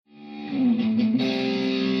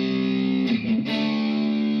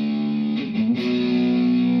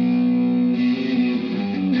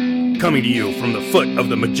Coming to you from the foot of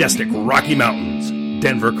the majestic Rocky Mountains,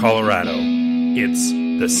 Denver, Colorado, it's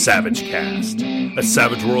the Savage Cast, a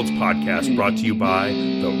Savage Worlds podcast brought to you by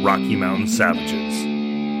the Rocky Mountain Savages.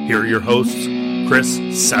 Here are your hosts, Chris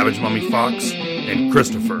Savage Mummy Fox and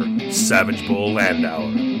Christopher Savage Bull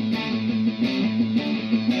Landauer.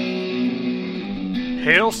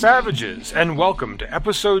 Hail Savages, and welcome to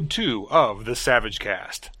episode 2 of the Savage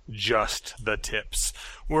Cast, Just the Tips,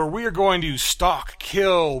 where we are going to stalk,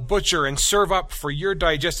 kill, butcher, and serve up for your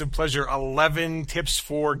digestive pleasure 11 tips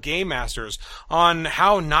for game masters on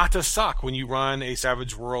how not to suck when you run a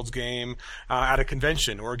Savage Worlds game at a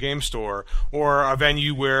convention or a game store or a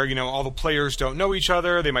venue where, all the players don't know each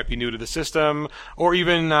other, they might be new to the system, or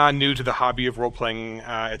even new to the hobby of role-playing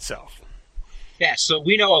itself. Yeah, so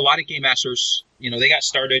we know a lot of game masters, they got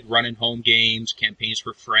started running home games, campaigns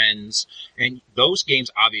for friends, and those games,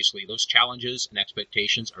 obviously, those challenges and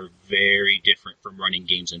expectations are very different from running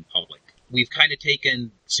games in public. We've kind of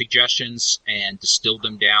taken suggestions and distilled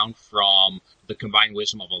them down from the combined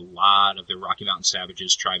wisdom of a lot of the Rocky Mountain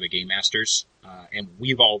Savages tribe of game masters, and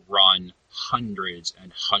we've all run hundreds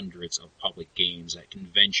and hundreds of public games at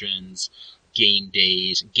conventions, game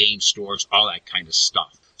days, game stores, all that kind of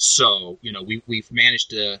stuff. So, we've managed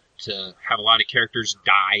to have a lot of characters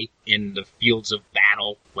die in the fields of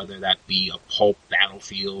battle, whether that be a pulp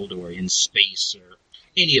battlefield or in space or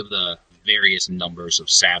any of the various numbers of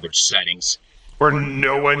Savage settings. Where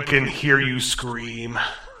no one can hear you scream.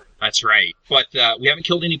 That's right. But we haven't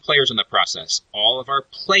killed any players in the process. All of our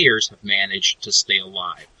players have managed to stay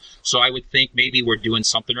alive. So I would think maybe we're doing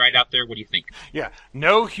something right out there. What do you think? Yeah,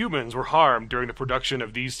 no humans were harmed during the production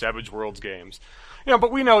of these Savage Worlds games.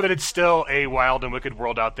 But we know that it's still a wild and wicked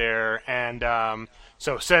world out there, and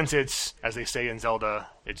so since it's, as they say in Zelda,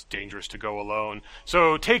 it's dangerous to go alone.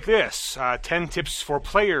 So take this, 10 tips for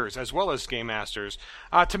players as well as game masters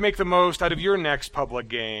to make the most out of your next public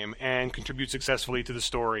game and contribute successfully to the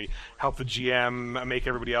story, help the GM make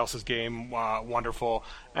everybody else's game wonderful,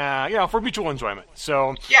 for mutual enjoyment.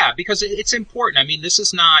 So yeah, because it's important. I mean, this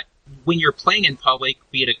is not, when you're playing in public,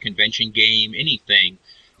 be it a convention game, anything,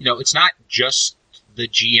 it's not just the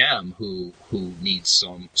GM who needs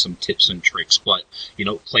some tips and tricks, but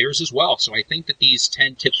players as well. So I think that these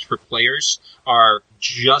 10 tips for players are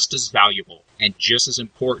just as valuable and just as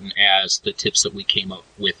important as the tips that we came up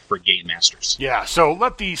with for game masters. Yeah, so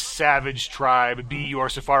let the Savage Tribe be your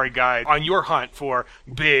safari guide on your hunt for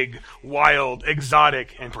big, wild,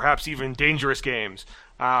 exotic, and perhaps even dangerous games.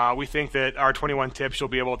 We think that our 21 tips you'll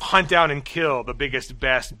be able to hunt down and kill the biggest,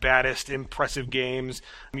 best, baddest, impressive games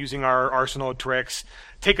using our arsenal of tricks.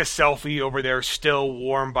 Take a selfie over their still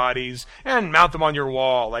warm bodies and mount them on your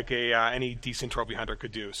wall like any decent trophy hunter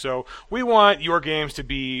could do. So we want your games to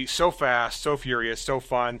be so fast, so furious, so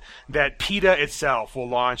fun that PETA itself will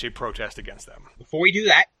launch a protest against them. Before we do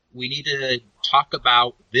that, we need to talk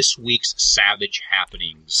about this week's Savage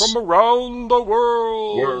happenings. From around the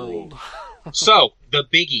world. So, the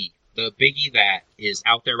biggie that is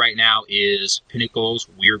out there right now is Pinnacle's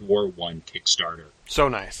Weird War 1 Kickstarter. So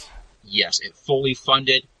nice. Yes, it fully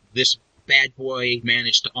funded. This bad boy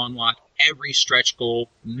managed to unlock every stretch goal,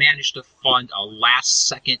 managed to fund a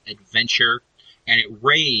last-second adventure, and it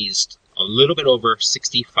raised a little bit over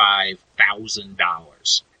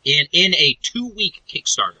 $65,000 in a 2-week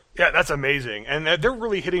Kickstarter. Yeah, that's amazing. And they're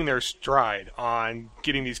really hitting their stride on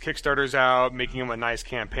getting these Kickstarters out, making them a nice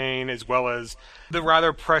campaign, as well as the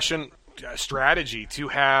rather prescient strategy to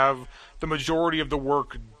have the majority of the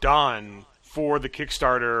work done for the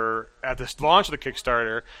Kickstarter at the launch of the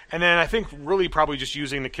Kickstarter, and then I think really probably just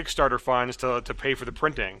using the Kickstarter funds to pay for the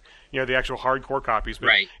printing, the actual hardcore copies. But,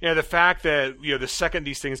 right. The fact that, the second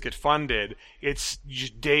these things get funded, it's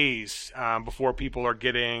just days before people are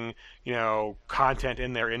getting, content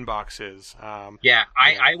in their inboxes.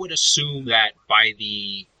 I would assume that by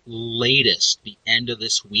the latest, the end of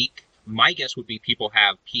this week, my guess would be people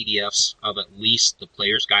have PDFs of at least the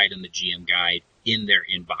player's guide and the GM guide in their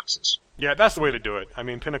inboxes. Yeah, that's the way to do it. I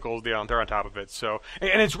mean, Pinnacle, they're on top of it. So,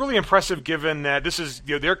 and it's really impressive given that this is,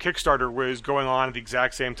 their Kickstarter was going on at the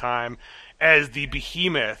exact same time as the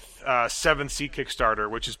behemoth 7th Sea Kickstarter,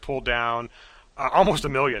 which has pulled down almost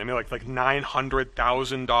 $1 million. I mean, like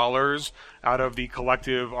 $900,000 out of the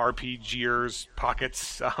collective RPGers'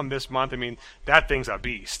 pockets this month. I mean, that thing's a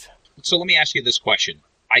beast. So let me ask you this question.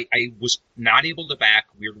 I was not able to back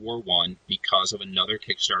Weird War 1 because of another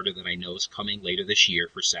Kickstarter that I know is coming later this year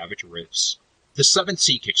for Savage Rifts. The 7th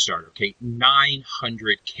Sea Kickstarter, okay,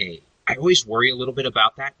 $900K. I always worry a little bit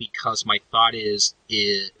about that because my thought is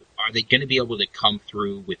are they going to be able to come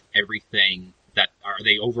through with everything that are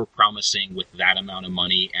they over-promising with that amount of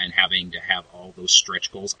money and having to have all those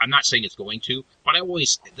stretch goals? I'm not saying it's going to, but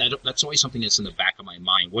that's always something that's in the back of my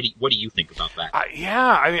mind. What do you think about that?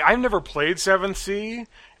 I mean, I've never played 7th Sea,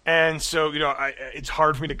 and so it's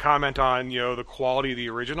hard for me to comment on the quality of the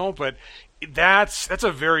original, but that's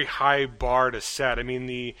a very high bar to set. I mean,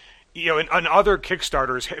 in other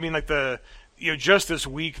Kickstarters, I mean, like just this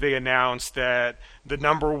week they announced that the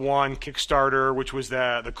 #1 Kickstarter, which was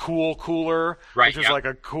the Cool Cooler, right, which is like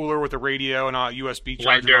a cooler with a radio and a USB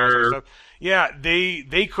charger and all that sort of stuff. Yeah,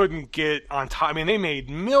 they couldn't get on top. I mean, they made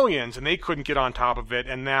millions and they couldn't get on top of it,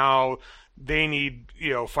 and now they need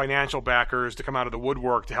financial backers to come out of the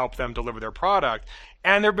woodwork to help them deliver their product.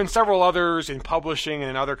 And there have been several others in publishing and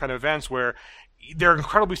in other kind of events where they're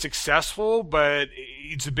incredibly successful, but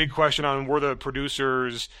it's a big question on were the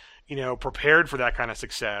producers prepared for that kind of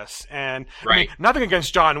success. And right. I mean, nothing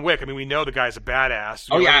against John Wick. I mean, we know the guy's a badass.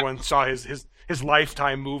 Everyone saw his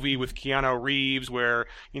Lifetime movie with Keanu Reeves where,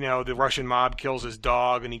 the Russian mob kills his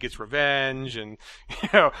dog and he gets revenge and,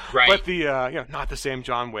 right. But not the same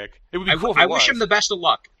John Wick. It would be cool if I it was. wish him the best of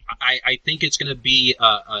luck. I think it's going to be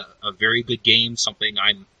a very good game, something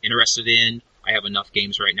I'm interested in. I have enough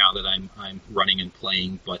games right now that I'm running and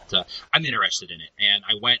playing, but I'm interested in it. And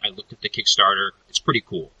I looked at the Kickstarter. It's pretty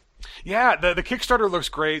cool. Yeah, the Kickstarter looks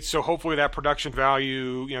great, so hopefully that production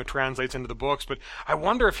value, translates into the books. But I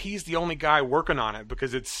wonder if he's the only guy working on it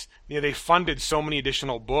because it's, they funded so many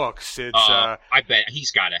additional books. It's I bet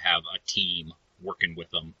he's got to have a team working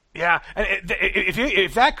with him. Yeah, and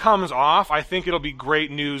if that comes off, I think it'll be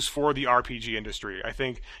great news for the RPG industry. I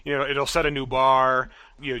think it'll set a new bar,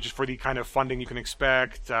 just for the kind of funding you can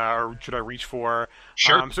expect, or should I reach for?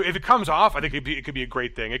 Sure. So if it comes off, I think it could be a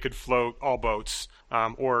great thing. It could float all boats,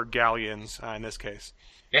 or galleons in this case.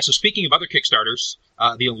 Yeah. So speaking of other Kickstarters,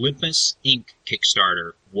 the Olympus Inc.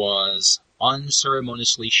 Kickstarter was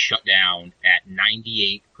unceremoniously shut down at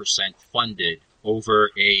 98% funded over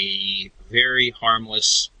a very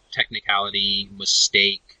harmless technicality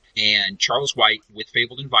mistake. And Charles White with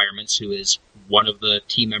Fabled Environments, who is one of the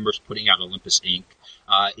team members putting out Olympus Inc.,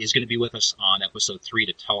 is going to be with us on episode 3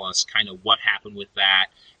 to tell us kind of what happened with that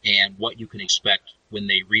and what you can expect when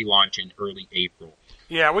they relaunch in early April.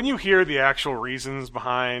 Yeah, when you hear the actual reasons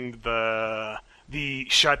behind the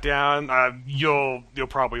shutdown, you'll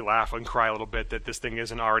probably laugh and cry a little bit that this thing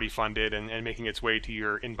isn't already funded and making its way to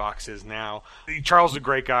your inboxes now. Charles is a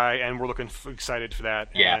great guy, and we're excited for that.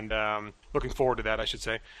 Yeah. And looking forward to that, I should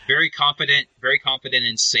say. Very confident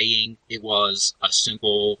in saying it was a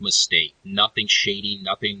simple mistake. Nothing shady,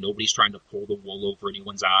 nobody's trying to pull the wool over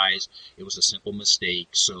anyone's eyes. It was a simple mistake.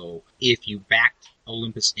 So if you backed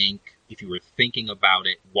Olympus Inc., if you were thinking about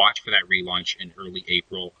it, watch for that relaunch in early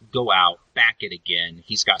April. Go out, back it again.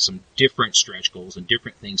 He's got some different stretch goals and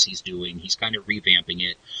different things he's doing. He's kind of revamping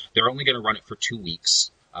it. They're only going to run it for 2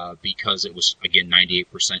 weeks because it was, again,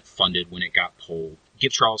 98% funded when it got pulled.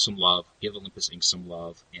 Give Charles some love, give Olympus Inc. some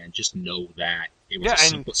love, and just know that it was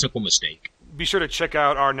a simple mistake. Be sure to check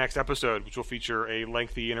out our next episode, which will feature a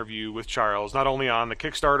lengthy interview with Charles, not only on the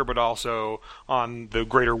Kickstarter, but also on the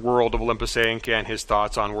greater world of Olympus Inc. and his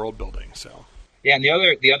thoughts on world building. So, yeah, and the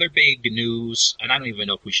other big news, and I don't even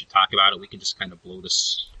know if we should talk about it. We can just kind of blow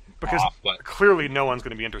this off, but clearly no one's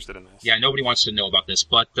going to be interested in this. Yeah, nobody wants to know about this.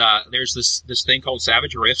 But there's this thing called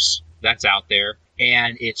Savage Rifts that's out there,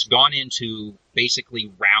 and it's gone into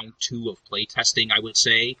basically round 2 of playtesting, I would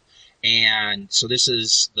say. And so this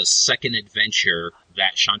is the second adventure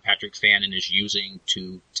that Sean Patrick Fannin is using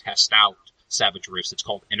to test out Savage Rifts. It's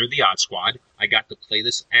called Enter the Odd Squad. I got to play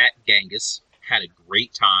this at Genghis. Had a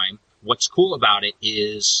great time. What's cool about it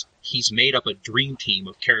is he's made up a dream team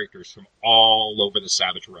of characters from all over the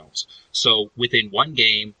Savage Realms. So within one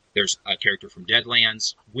game, there's a character from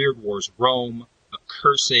Deadlands, Weird Wars Rome,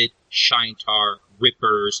 Accursed, Shintar,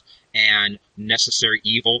 Rippers, and Necessary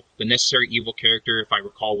Evil. The Necessary Evil character, if I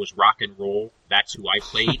recall, was Rock and Roll. That's who I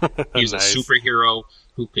played. He was Nice. a superhero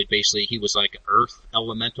who could he was like Earth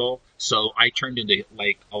Elemental. So I turned into,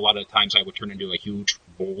 a lot of times I would turn into a huge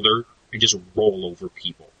boulder and just roll over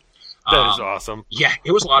people. That is awesome. Yeah,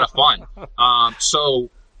 it was a lot of fun. So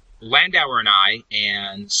Landauer and I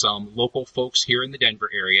and some local folks here in the Denver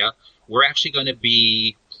area, we're actually going to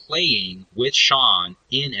be playing with Sean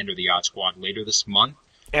in Enter the Odd Squad later this month.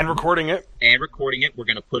 And recording it. We're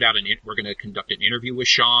going to we're going to conduct an interview with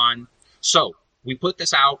Sean. So we put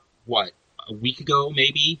this out, a week ago,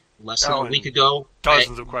 maybe less than a week ago.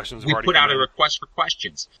 dozens of questions. We put out a request for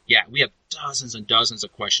questions. Yeah, we have dozens and dozens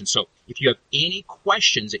of questions. So if you have any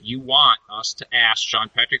questions that you want us to ask Sean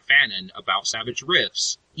Patrick Fannon about Savage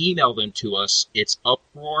Rifts, email them to us. It's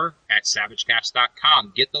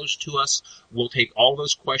uproar@savagecast.com. Get those to us. We'll take all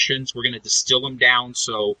those questions. We're going to distill them down,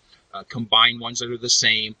 so combine ones that are the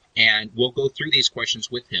same, and we'll go through these questions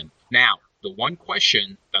with him. Now, the one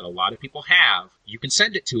question that a lot of people have, you can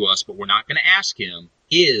send it to us, but we're not going to ask him,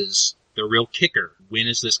 is the real kicker. When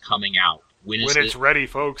is this coming out? When it's ready,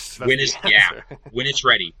 folks. When it's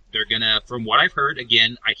ready. They're going to, from what I've heard,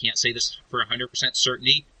 again, I can't say this for 100%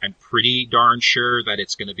 certainty. I'm pretty darn sure that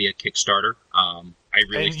it's going to be a Kickstarter. I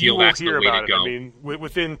really feel that's the way to go. I mean,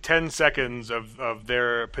 within 10 seconds of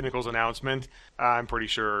their Pinnacles announcement, I'm pretty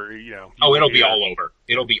sure, it'll be all over.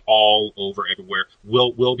 It'll be all over everywhere.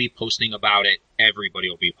 We'll be posting about it. Everybody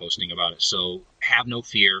will be posting about it. So have no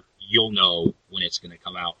fear. You'll know when it's going to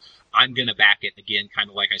come out. I'm going to back it again, kind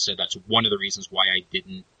of like I said. That's one of the reasons why I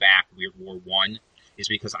didn't back Weird War 1, is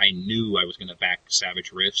because I knew I was going to back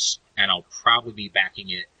Savage Rifts, and I'll probably be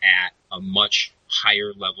backing it at a much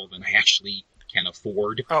higher level than I actually can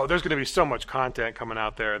afford. Oh, there's going to be so much content coming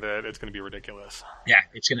out there that it's going to be ridiculous. Yeah,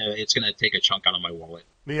 it's gonna take a chunk out of my wallet.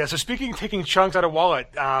 Yeah, so speaking of taking chunks out of wallet,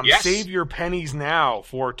 yes. Save your pennies now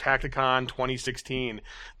for Tacticon 2016,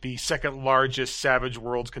 the second largest Savage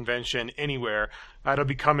Worlds convention anywhere. It'll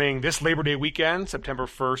be coming this Labor Day weekend, September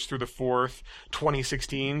 1st through the 4th,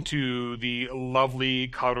 2016, to the lovely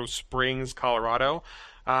Colorado Springs, Colorado.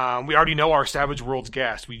 We already know our Savage Worlds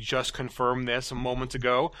guest. We just confirmed this moments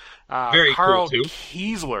ago. Very Carl cool, too.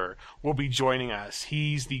 Kiesler will be joining us.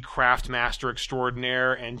 He's the craft master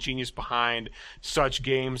extraordinaire and genius behind such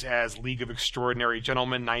games as League of Extraordinary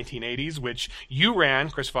Gentlemen 1980s, which you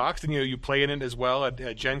ran, Chris Fox. Didn't you play in it as well at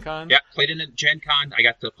Gen Con? Yeah, played in it at Gen Con. I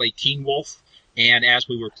got to play Teen Wolf, and as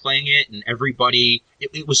we were playing it, and everybody,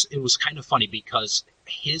 it was kind of funny because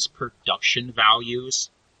his production values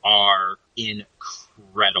are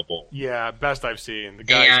incredible. Yeah, best I've seen. The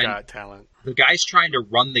guy's got talent. The guy's trying to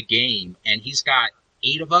run the game, and he's got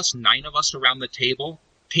 9 of us around the table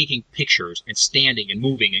taking pictures and standing and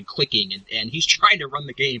moving and clicking, and he's trying to run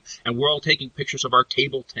the game, and we're all taking pictures of our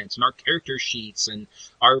table tents and our character sheets and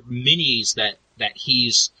our minis that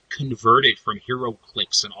he's converted from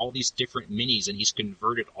HeroClix and all these different minis, and he's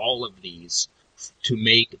converted all of these to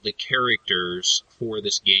make the characters for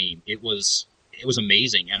this game. It was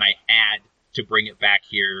amazing, and I had to bring it back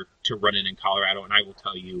here to run it in Colorado, and I will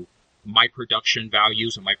tell you, my production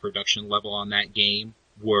values and my production level on that game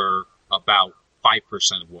were about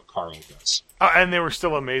 5% of what Carl does. And they were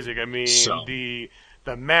still amazing. I mean, the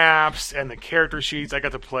maps and the character sheets. I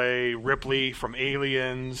got to play Ripley from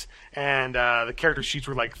Aliens, and the character sheets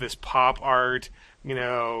were like this pop art,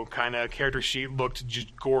 kind of character sheet, looked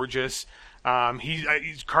just gorgeous.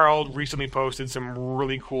 Carl recently posted some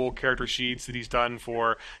really cool character sheets that he's done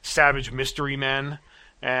for Savage Mystery Men.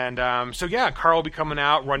 And Carl will be coming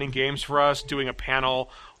out, running games for us, doing a panel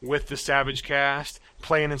with the Savage Cast,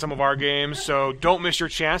 playing in some of our games. So don't miss your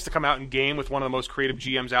chance to come out and game with one of the most creative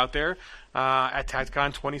GMs out there at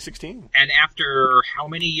Tacticon 2016. And after how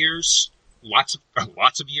many years? Lots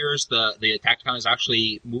of years. The Tacticon is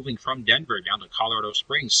actually moving from Denver down to Colorado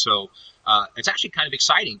Springs. So it's actually kind of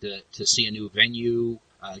exciting to see a new venue,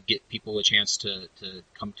 get people a chance to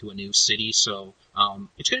come to a new city. So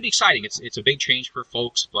it's going to be exciting. It's a big change for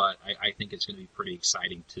folks, but I think it's going to be pretty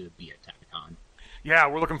exciting to be at Tacticon. Yeah,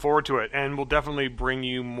 we're looking forward to it, and we'll definitely bring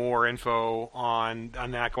you more info on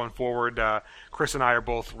that going forward. Chris and I are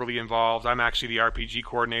both really involved. I'm actually the RPG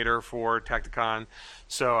coordinator for Tacticon,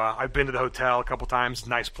 so I've been to the hotel a couple times.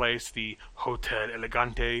 Nice place, the Hotel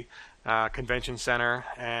Elegante Convention Center,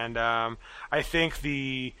 and I think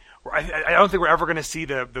I don't think we're ever going to see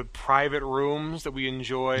the private rooms that we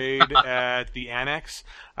enjoyed at the Annex,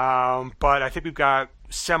 but I think we've got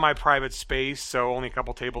semi-private space, so only a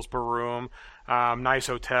couple tables per room. Nice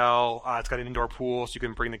hotel. It's got an indoor pool, so you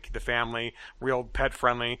can bring the family. Real pet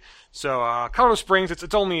friendly. So Colorado Springs,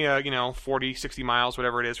 it's only 40, 60 miles,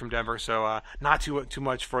 whatever it is, from Denver. So not too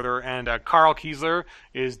much further. And Carl Kiesler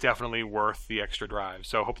is definitely worth the extra drive.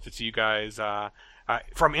 So hope to see you guys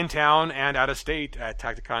from in town and out of state at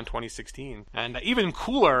Tacticon 2016. And even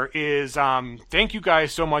cooler is thank you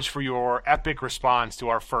guys so much for your epic response to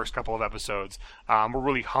our first couple of episodes. We're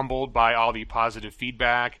really humbled by all the positive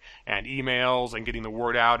feedback and emails and getting the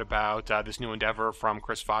word out about this new endeavor from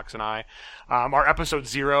Chris Fox and I. Our episode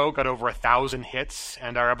 0 got over 1,000 hits,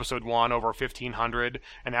 and our episode 1 over 1,500,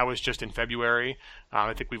 and that was just in February.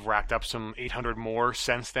 I think we've racked up some 800 more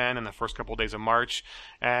since then in the first couple of days of March.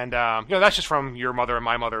 And, that's just from your mother and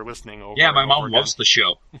my mother listening over. Yeah, my mom again. loves the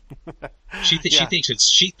show. She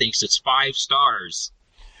thinks it's 5 stars.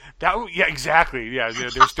 Yeah, exactly. Yeah,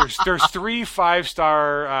 there's 3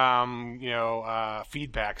 5-star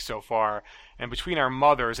feedbacks so far, and between our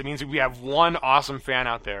mothers, it means we have one awesome fan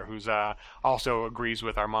out there who's also agrees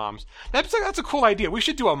with our moms. That's a cool idea. We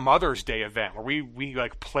should do a Mother's Day event where we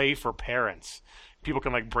like play for parents. People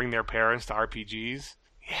can like bring their parents to RPGs.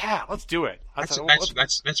 Yeah, let's do it. That's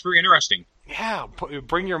very interesting. Yeah,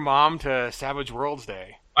 bring your mom to Savage Worlds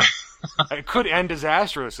Day. It could end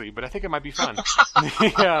disastrously, but I think it might be fun.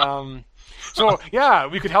 So yeah,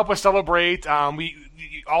 we could help us celebrate.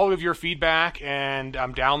 All of your feedback and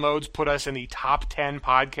downloads put us in the top 10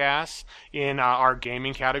 podcasts in our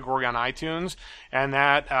gaming category on iTunes, and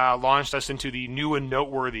that launched us into the new and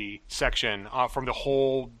noteworthy section from the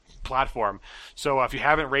whole platform. So if you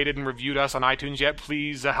haven't rated and reviewed us on iTunes yet,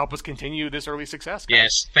 please help us continue this early success, guys.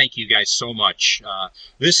 Yes, thank you guys so much.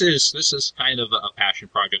 This is kind of a passion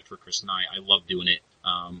project for Chris and I. I love doing it.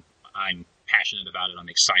 I'm passionate about it. I'm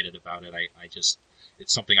excited about it.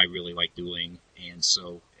 It's something I really like doing, and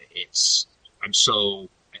so I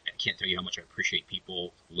can't tell you how much I appreciate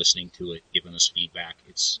people listening to it, giving us feedback.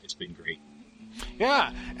 It's been great.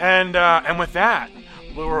 Yeah, and with that,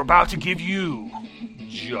 we're about to give you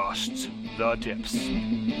just the tips.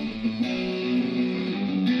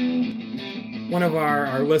 One of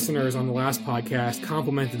our listeners on the last podcast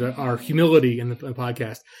complimented our humility in the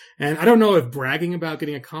podcast. And I don't know if bragging about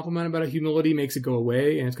getting a compliment about a humility makes it go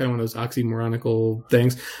away. And it's kind of one of those oxymoronical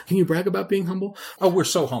things. Can you brag about being humble? Oh, we're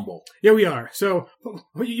so humble. Yeah, we are. So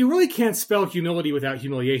you really can't spell humility without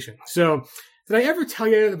humiliation. So did I ever tell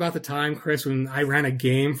you about the time, Chris, when I ran a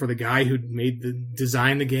game for the guy who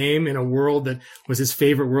designed the game in a world that was his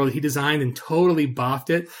favorite world he designed and totally boffed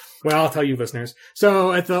it? Well, I'll tell you, listeners.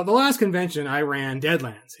 So at the last convention, I ran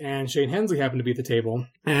Deadlands, and Shane Hensley happened to be at the table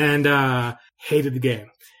and hated the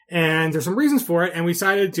game. And there's some reasons for it, and we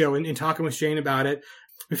decided to, in talking with Shane about it,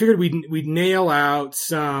 we figured we'd nail out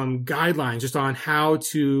some guidelines just on how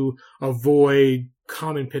to avoid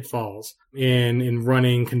common pitfalls in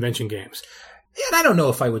running convention games. And I don't know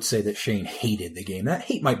if I would say that Shane hated the game. That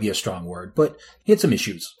hate might be a strong word, but he had some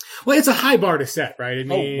issues. Well, it's a high bar to set, right? I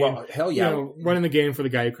mean, well, hell yeah. Running the game for the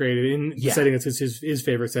guy who created it in the setting that's his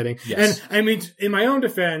favorite setting. Yes. And I mean, in my own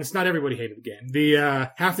defense, not everybody hated the game. The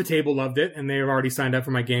half the table loved it, and they've already signed up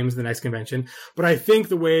for my games the next convention. But I think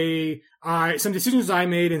the way some decisions I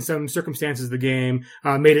made in some circumstances of the game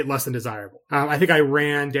made it less than desirable. I think I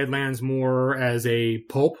ran Deadlands more as a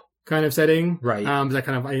pulp kind of setting. Right.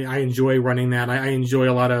 I enjoy running that. I enjoy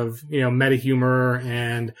a lot of, meta humor,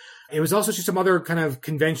 and it was also just some other kind of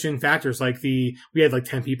convention factors, like we had like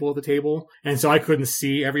 10 people at the table, and so I couldn't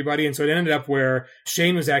see everybody. And so it ended up where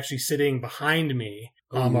Shane was actually sitting behind me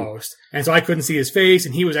almost. And so I couldn't see his face,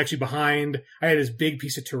 and he was actually behind. I had this big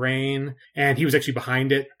piece of terrain, and he was actually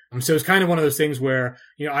behind it. So it's kind of one of those things where,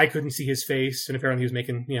 I couldn't see his face, and apparently he was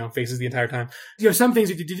making, faces the entire time. Some things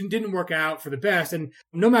that didn't work out for the best. And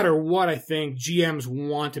no matter what, I think GMs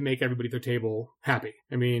want to make everybody at their table happy.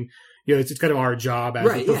 I mean, it's kind of our job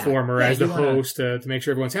as the performer, as the host, to make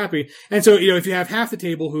sure everyone's happy. And so, if you have half the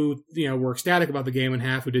table who, were ecstatic about the game and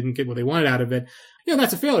half who didn't get what they wanted out of it,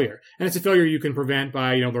 that's a failure. And it's a failure you can prevent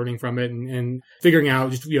by, learning from it and figuring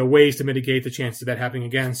out just, ways to mitigate the chances of that happening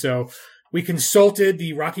again. So we consulted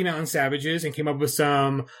the Rocky Mountain Savages and came up with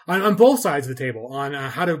some, on both sides of the table, on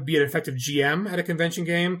how to be an effective GM at a convention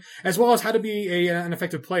game, as well as how to be an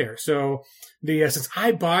effective player. So since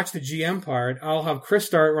I botched the GM part, I'll have Chris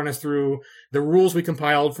run us through the rules we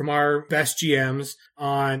compiled from our best GMs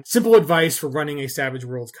on simple advice for running a Savage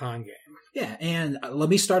Worlds con game. Yeah, and let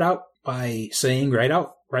me start out by saying right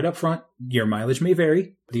up front, your mileage may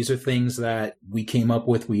vary. These are things that we came up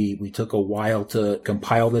with. We took a while to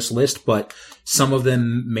compile this list, but some of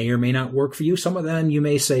them may or may not work for you. Some of them you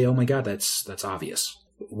may say, oh my God, that's obvious.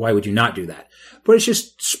 Why would you not do that? But it's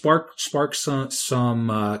just spark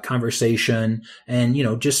some conversation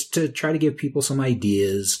and, just to try to give people some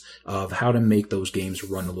ideas of how to make those games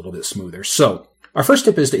run a little bit smoother. So our first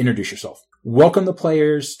tip is to introduce yourself. Welcome the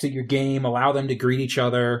players to your game. Allow them to greet each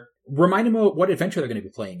other. Remind them of what adventure they're going to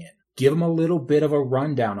be playing in. Give them a little bit of a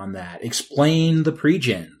rundown on that. Explain the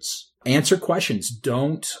pre-gens. Answer questions.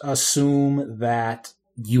 Don't assume that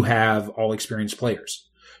you have all experienced players.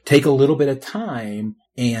 Take a little bit of time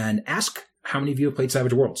and ask how many of you have played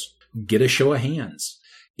Savage Worlds. Get a show of hands.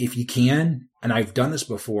 If you can, and I've done this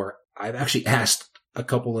before, I've actually asked a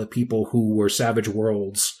couple of people who were Savage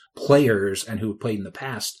Worlds players and who had played in the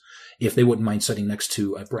past if they wouldn't mind sitting next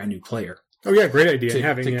to a brand new player. Oh yeah, great idea.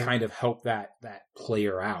 To kind of help that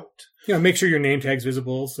player out. Make sure your name tag's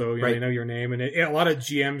visible so Right. they know your name. And a lot of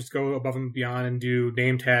GMs go above and beyond and do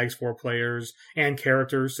name tags for players and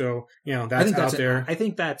characters. So, that's out there. I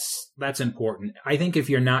think that's important. I think if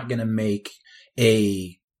you're not going to make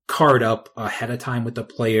a card up ahead of time with the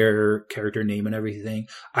player, character name and everything,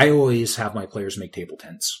 I always have my players make table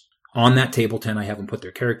tents. On that table tent, I have them put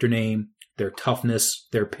their character name, their toughness,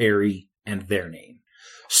 their parry, and their name.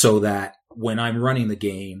 So that when I'm running the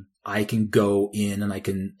game, I can go in and I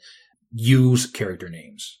can use character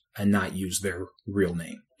names and not use their real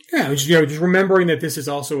name. Yeah, just remembering that this is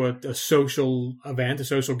also a social event, a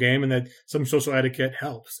social game, and that some social etiquette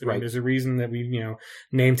helps. I mean, Right. there's a reason that we,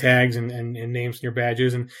 name tags and names in your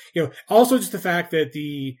badges. And, also just the fact that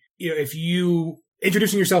if you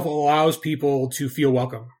introducing yourself allows people to feel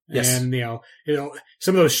welcome. Yes. And,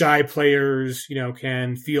 some of those shy players,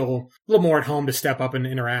 can feel a little more at home to step up and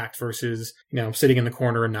interact versus, sitting in the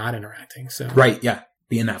corner and not interacting. So. Right. Yeah.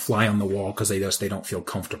 Being that fly on the wall because they don't feel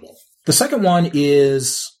comfortable. The second one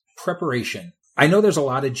is preparation. I know there's a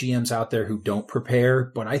lot of GMs out there who don't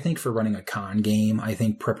prepare, but I think for running a con game, I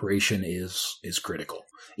think preparation is critical.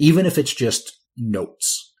 Even if it's just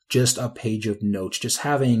notes, just a page of notes, just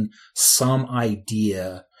having some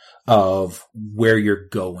idea of where you're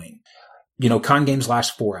going. Con games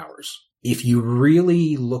last 4 hours. If you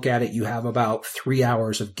really look at it, you have about 3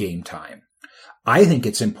 hours of game time. I think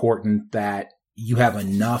it's important that you have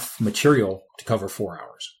enough material to cover 4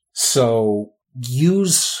 hours. So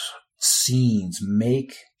use scenes,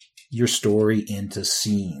 make your story into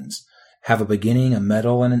scenes, have a beginning, a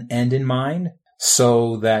middle, and an end in mind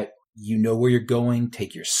so that you know where you're going,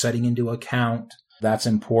 take your setting into account. That's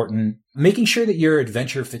important. Making sure that your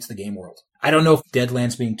adventure fits the game world. I don't know if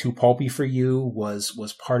Deadlands being too pulpy for you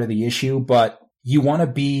was part of the issue, but you want to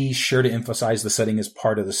be sure to emphasize the setting as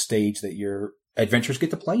part of the stage that your adventurers get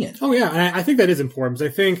to play in. Oh yeah, and I think that is important because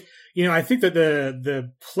I think that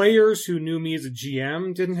the players who knew me as a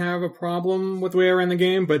GM didn't have a problem with the way I ran the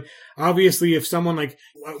game, but obviously if someone like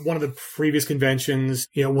one of the previous conventions,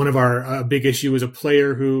 one of our big issue was a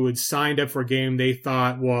player who had signed up for a game they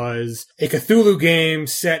thought was a Cthulhu game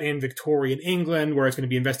set in Victorian England where it's going to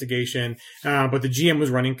be investigation, but the GM was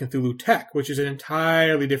running Cthulhu Tech, which is an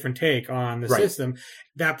entirely different take on the Right. system.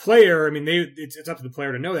 That player, it's up to the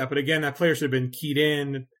player to know that, but again, that player should have been keyed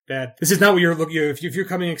in that this is not what you're looking. If you're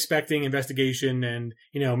coming expecting investigation and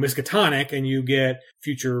Miskatonic, and you get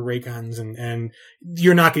future ray guns, and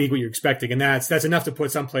you're not going to get what you're expecting, and that's enough to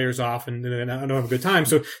put some players off and don't have a good time.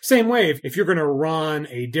 So same way, if you're going to run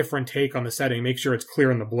a different take on the setting, make sure it's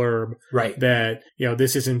clear in the blurb, Right. that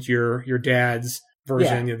this isn't your dad's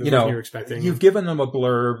version, the version you're expecting. You've given them a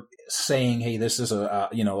blurb saying, "Hey, this is a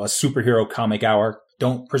superhero comic hour."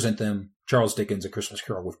 Don't present them Charles Dickens, A Christmas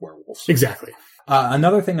Carol with werewolves. Exactly.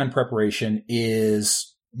 Another thing on preparation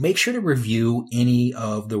is make sure to review any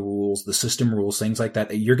of the rules, the system rules, things like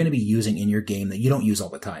that you're going to be using in your game that you don't use all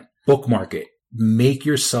the time. Bookmark it. Make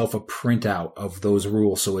yourself a printout of those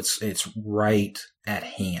rules so it's right at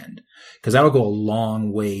hand, because that'll go a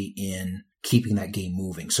long way in keeping that game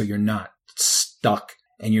moving. So you're not stuck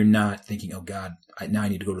and you're not thinking, "Oh God, now I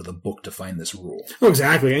need to go to the book to find this rule." Oh,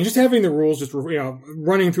 exactly. And just having the rules, just,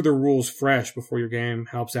 running through the rules fresh before your game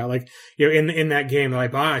helps out. Like, in that game that I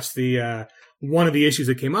botched, one of the issues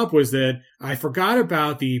that came up was that I forgot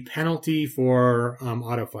about the penalty for,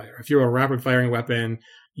 auto fire. If you're a rapid firing weapon,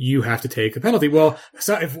 you have to take a penalty. Well,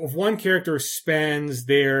 so if one character spends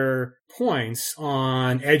their points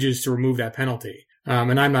on edges to remove that penalty,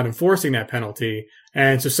 and I'm not enforcing that penalty.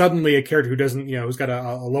 And so suddenly a character who doesn't, who's got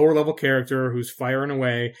a lower level character who's firing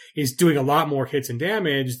away is doing a lot more hits and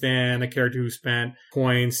damage than a character who spent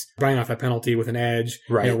points buying off that penalty with an edge,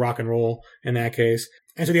 Right. Rock and roll in that case.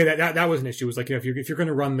 And so that was an issue. It was like, if you're going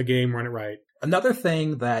to run the game, run it right. Another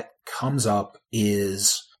thing that comes up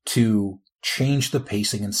is to change the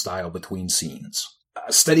pacing and style between scenes.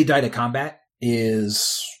 Steady die to combat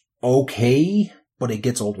is okay, but it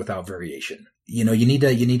gets old without variation. You need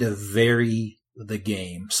to vary the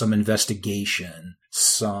game, some investigation,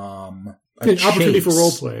 some opportunity for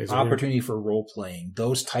role plays, opportunity for role playing,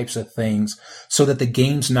 those types of things, so that the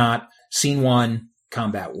game's not scene 1,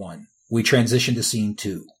 combat 1. We transition to scene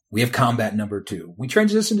 2. We have combat number 2. We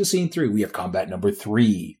transition to scene 3. We have combat number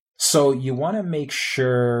 3. So you want to make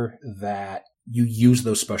sure that you use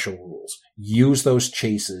those special rules, use those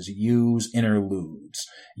chases, use interludes,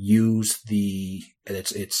 use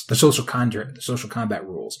it's the social combat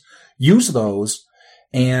rules. Use those,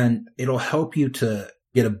 and it'll help you to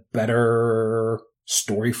get a better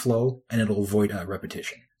story flow, and it'll avoid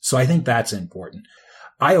repetition. So I think that's important.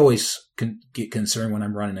 I always get concerned when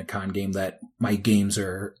I'm running a con game that my games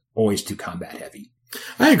are always too combat heavy.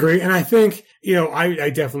 I agree. And I think,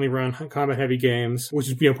 I definitely run combat heavy games, which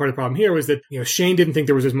is, part of the problem here was that, Shane didn't think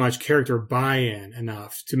there was as much character buy-in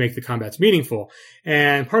enough to make the combats meaningful.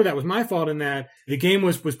 And part of that was my fault in that the game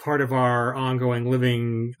was part of our ongoing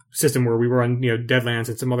living system where we were on, Deadlands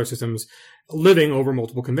and some other systems living over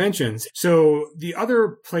multiple conventions. So the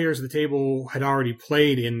other players at the table had already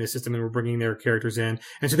played in this system and were bringing their characters in.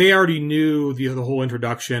 And so they already knew the whole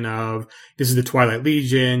introduction of this is the Twilight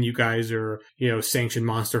Legion. You guys are, sanctioned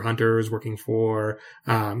monster hunters working for,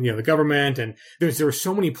 the government. And there were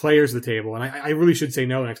so many players at the table. And I really should say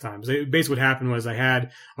no next time. Because basically what happened was I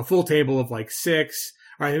had a full table of like 6.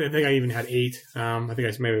 I think I even had 8. I think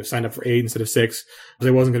I maybe have signed up for 8 instead of 6 because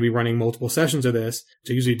I wasn't going to be running multiple sessions of this,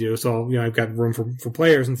 which I usually do. So, I've got room for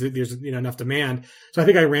players and there's, enough demand. So I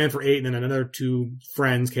think I ran for 8 and then another 2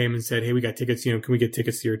 friends came and said, hey, we got tickets, can we get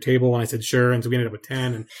tickets to your table? And I said, sure. And so we ended up with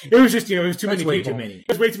 10 and it was just, it was too many people. It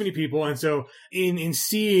was way too many people. And so in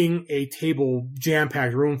seeing a table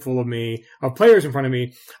jam-packed room full of players in front of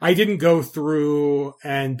me, I didn't go through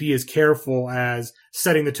and be as careful as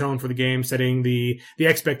setting the tone for the game, setting the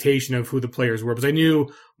expectation of who the players were. Because I knew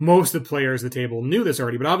most of the players at the table knew this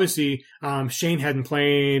already. But obviously, Shane hadn't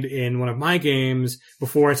played in one of my games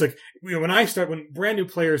before. It's like, when brand new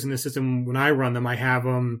players in the system, when I run them, I have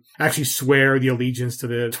them actually swear the allegiance to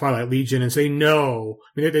the Twilight Legion. And so they know,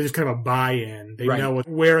 they're just kind of a buy-in. They know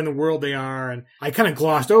where in the world they are. And I kind of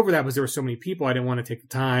glossed over that because there were so many people. I didn't want to take the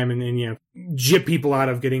time and jip people out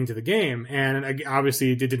of getting to the game. And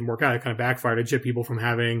obviously it didn't work out. It kind of backfired. It jip people from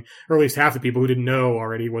having, or at least half the people who didn't know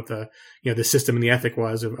already what the system and the ethic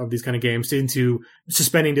was of these kind of games into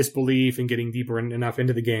suspending disbelief and getting deeper enough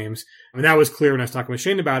into the games. And that was clear when I was talking with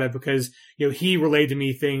Shane about it because, he relayed to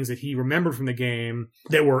me things that he remembered from the game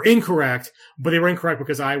that were incorrect, but they were incorrect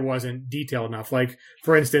because I wasn't detailed enough. Like,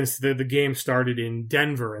 for instance, the game started in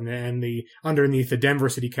Denver and the underneath the Denver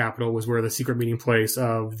city capitol was where the secret meeting place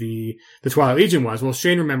of the Twilight Legion was. Well,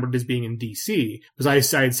 Shane remembered as being in DC because I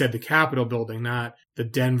had said the Capitol building, not the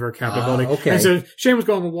Denver Capitol building. Okay. And so Shane was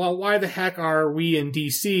going, well, why the heck are we in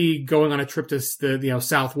DC going on a trip to the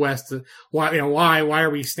Southwest? Why are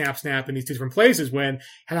we snap in these two different places when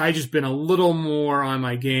had I just been a little more on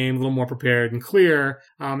my game, a little more prepared and clear,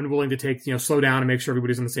 and willing to take, slow down and make sure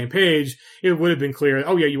everybody's on the same page, it would have been clear,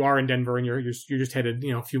 oh yeah, you are in Denver and you're just headed,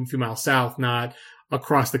 a few miles south, not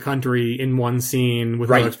across the country in one scene with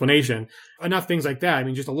no explanation. Enough things like that.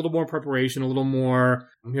 just a little more preparation, a little more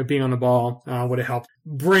being on the ball would have helped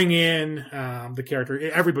bring in the character,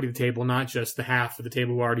 everybody to the table, not just the half of the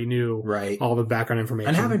table who already knew all the background information.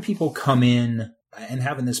 And having people come in and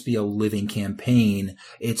having this be a living campaign,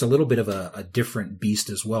 it's a little bit of a different beast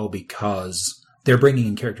as well because they're bringing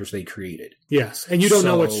in characters they created. Yes, and you don't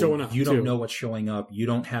know what's showing up. You don't know what's showing up. You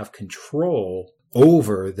don't have control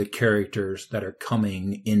over the characters that are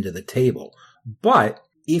coming into the table. But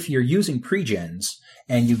if you're using pregens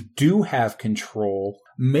and you do have control,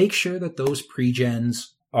 make sure that those pregens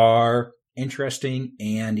are interesting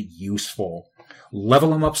and useful. Level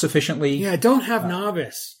them up sufficiently. Yeah, don't have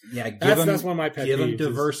novice. Yeah, that's one of my pet peeves. Give them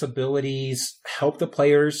diverse abilities. Help the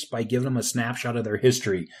players by giving them a snapshot of their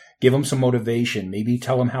history. Give them some motivation. Maybe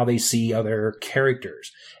tell them how they see other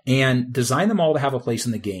characters. And design them all to have a place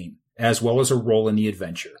in the game, as well as a role in the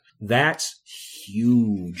adventure. That's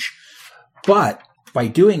huge. But by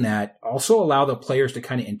doing that, also allow the players to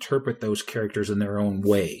kind of interpret those characters in their own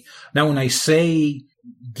way. Now, when I say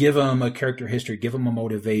give them a character history, give them a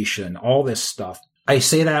motivation, all this stuff, I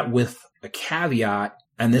say that with a caveat,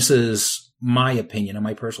 and this is my opinion, and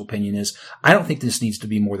my personal opinion is, I don't think this needs to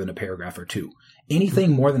be more than a paragraph or 2.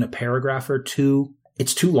 Anything more than a paragraph or 2,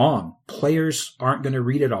 it's too long. Players aren't going to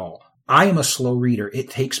read it all. I am a slow reader. It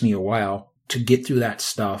takes me a while to get through that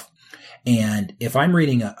stuff. And if I'm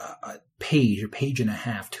reading a page and a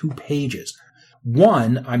half, 2 pages,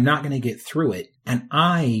 one, I'm not going to get through it. And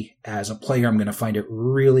I, as a player, I'm going to find it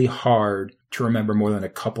really hard to remember more than a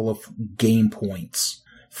couple of game points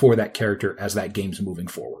for that character as that game's moving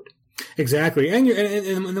forward. Exactly. And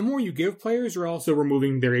the more you give players, you're also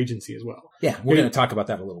removing their agency as well. Yeah, we're going to talk about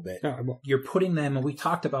that a little bit. You're putting them, and we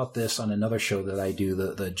talked about this on another show that I do,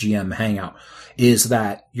 the GM Hangout, is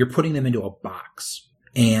that you're putting them into a box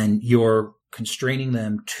and you're constraining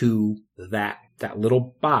them to that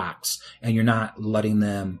little box, and you're not letting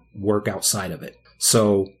them work outside of it.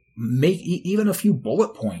 So make even a few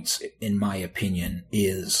bullet points, in my opinion,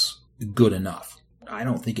 is good enough. I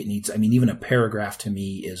don't think it needs, I mean, even a paragraph to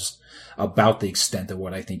me is about the extent of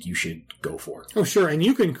what I think you should go for. Oh, sure. And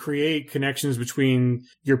you can create connections between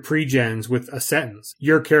your pre-gens with a sentence.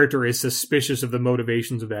 Your character is suspicious of the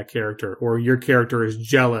motivations of that character, or your character is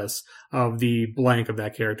jealous of the blank of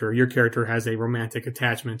that character. Your character has a romantic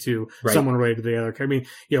attachment to someone related to the other. I mean,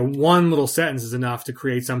 one little sentence is enough to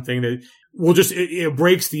create something that will just, it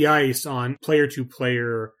breaks the ice on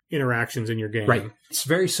player-to-player interactions in your game. Right. It's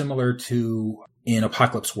very similar to in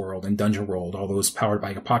Apocalypse World and Dungeon World, all those powered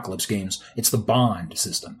by Apocalypse games. It's the bond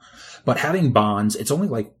system. But having bonds, it's only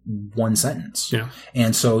like one sentence. Yeah.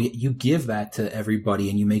 And so you give that to everybody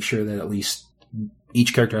and you make sure that at least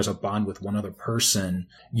each character has a bond with one other person.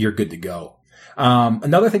 You're good to go.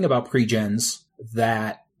 Another thing about pre-gens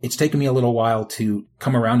that it's taken me a little while to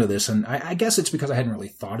come around to this, and I guess it's because I hadn't really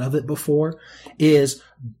thought of it before, is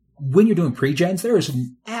when you're doing pre-gens, there is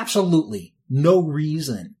absolutely no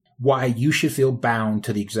reason why you should feel bound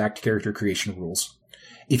to the exact character creation rules.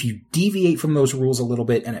 If you deviate from those rules a little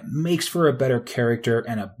bit and it makes for a better character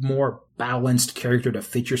and a more balanced character to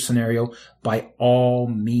fit your scenario, by all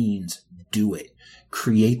means, do it.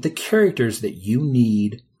 Create the characters that you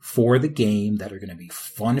need for the game that are going to be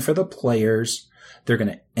fun for the players. They're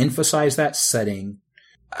going to emphasize that setting.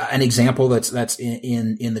 An example that's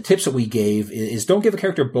in the tips that we gave is don't give a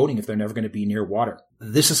character boating if they're never going to be near water.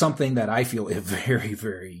 This is something that I feel very,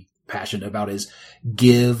 very passionate about, is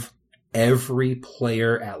give every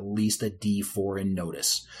player at least a D4 in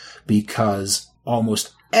notice, because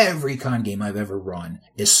almost every con game I've ever run,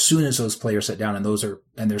 as soon as those players sit down,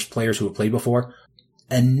 and there's players who have played before,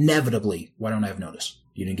 inevitably, why don't I have notice?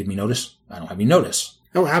 You didn't give me notice? I don't have any notice.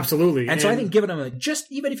 Oh, absolutely. And so I think giving them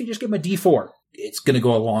even if you just give them a D4, it's going to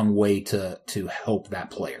go a long way to help that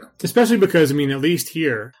player. Especially because, I mean, at least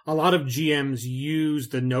here, a lot of GMs use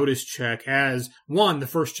the notice check as, one, the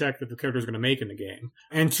first check that the character is going to make in the game.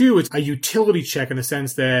 And two, it's a utility check in the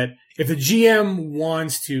sense that if the GM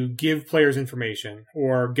wants to give players information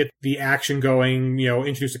or get the action going,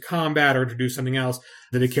 introduce a combat or introduce something else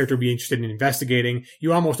that a character would be interested in investigating,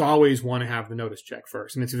 you almost always want to have the notice check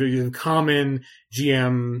first. And it's a common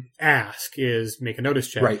GM ask is make a notice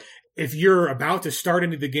check. Right. If you're about to start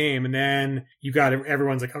into the game and then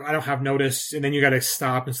everyone's like, oh, I don't have notice, and then you got to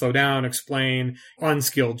stop and slow down, explain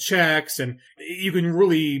unskilled checks, and you can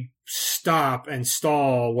really stop and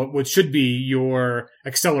stall what should be your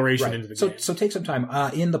acceleration into the game. So take some time.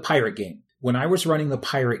 In the pirate game, when I was running the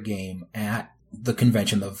pirate game at the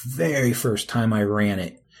convention, the very first time I ran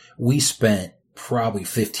it, we spent probably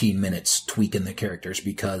 15 minutes tweaking the characters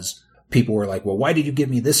because people were like, well, why did you give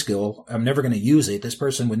me this skill? I'm never going to use it. This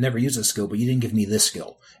person would never use this skill, but you didn't give me this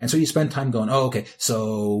skill. And so you spend time going, oh, okay,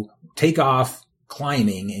 so take off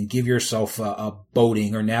climbing and give yourself a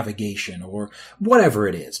boating or navigation or whatever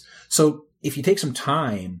it is. So if you take some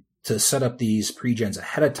time to set up these pre-gens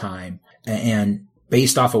ahead of time and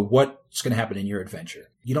based off of what's going to happen in your adventure,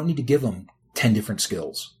 you don't need to give them 10 different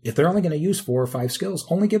skills. If they're only going to use 4 or 5 skills,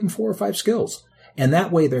 only give them 4 or 5 skills. And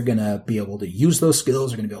that way they're going to be able to use those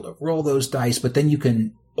skills. They're going to be able to roll those dice. But then you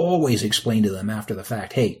can always explain to them after the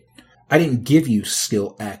fact, hey, I didn't give you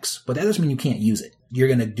skill X, but that doesn't mean you can't use it. You're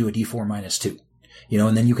going to do a D4 minus 2,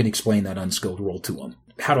 and then you can explain that unskilled roll to them.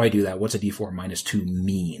 How do I do that? What's a D4 minus 2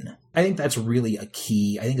 mean? I think that's really a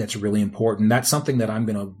key. I think that's really important. That's something that I'm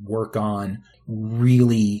going to work on,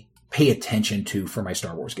 really pay attention to for my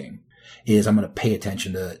Star Wars game, is I'm going to pay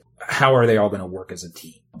attention to how are they all going to work as a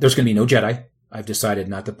team. There's going to be no Jedi. I've decided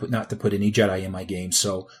not to put any Jedi in my game,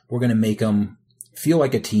 so we're going to make them feel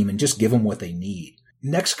like a team and just give them what they need.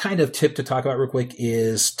 Next kind of tip to talk about real quick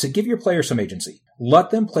is to give your players some agency. Let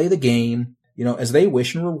them play the game, as they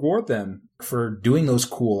wish, and reward them for doing those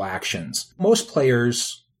cool actions. Most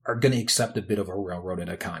players are going to accept a bit of a railroad at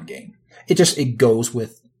a con game. It goes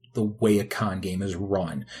with the way a con game is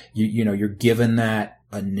run. You're given that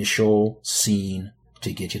initial scene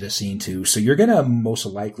to get you to scene 2, so you're going to most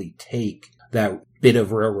likely take that bit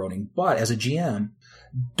of railroading. But as a GM,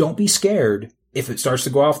 don't be scared if it starts to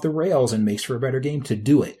go off the rails and makes for a better game to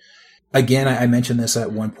do it. Again, I mentioned this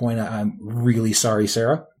at one point. I'm really sorry,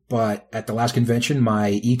 Sarah, but at the last convention,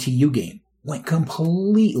 my ETU game went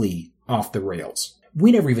completely off the rails.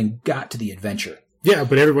 We never even got to the adventure. Yeah,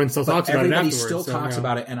 but everyone still talks about it afterwards. Everybody still talks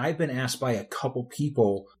about it, and I've been asked by a couple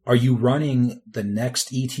people, are you running the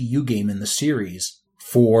next ETU game in the series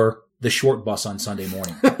for the short bus on Sunday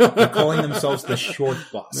morning? They're calling themselves the short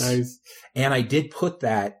bus. Nice. And I did put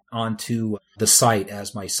that onto the site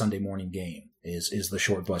as my Sunday morning game is the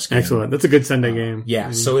short bus game. Excellent. That's a good Sunday game. Yeah.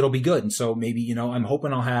 Mm-hmm. So it'll be good. And so maybe, I'm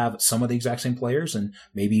hoping I'll have some of the exact same players and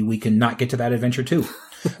maybe we can not get to that adventure too,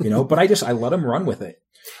 but I let them run with it.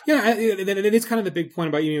 Yeah, it is kind of the big point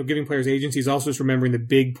about, giving players agency is also just remembering the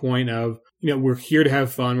big point of, we're here to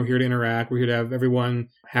have fun. We're here to interact. We're here to have everyone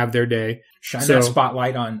have their day. Shine that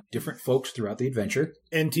spotlight on different folks throughout the adventure.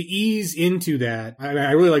 And to ease into that,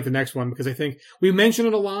 I really like the next one because I think we mention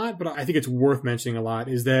it a lot, but I think it's worth mentioning a lot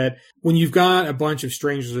is that when you've got a bunch of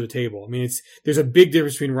strangers at a table, there's a big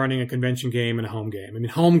difference between running a convention game and a home game.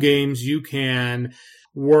 Home games, you can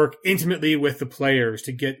work intimately with the players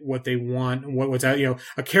to get what they want and what's out.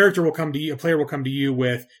 A character will come to you, a player will come to you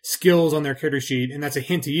with skills on their character sheet, and that's a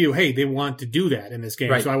hint to you, hey, they want to do that in this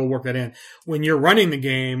game, right. So I will work that in. When you're running the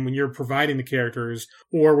game, when you're providing the characters,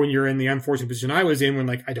 or when you're in the unfortunate position I was in when,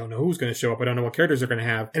 I don't know who's going to show up, I don't know what characters they're going to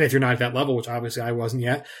have, and if you're not at that level, which obviously I wasn't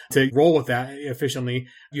yet, to roll with that efficiently,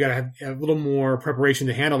 you got to have a little more preparation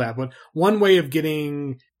to handle that. But one way of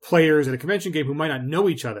getting players at a convention game who might not know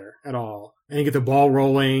each other at all and get the ball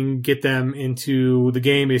rolling, get them into the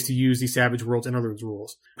game is to use the Savage Worlds Interludes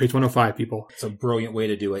rules. Page 105, people. It's a brilliant way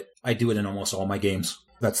to do it. I do it in almost all my games.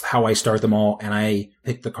 That's how I start them all, and I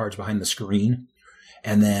pick the cards behind the screen,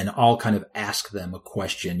 and then I'll kind of ask them a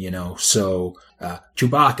question, So,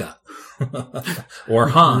 Chewbacca or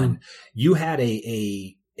Han, you had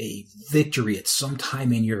a victory at some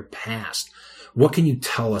time in your past. What can you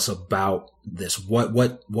tell us about this? What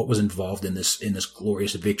was involved in this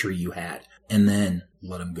glorious victory you had? And then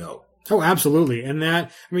let them go. Oh, absolutely. And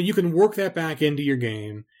that, you can work that back into your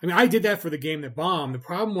game. I did that for the game that bombed. The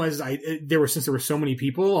problem was since there were so many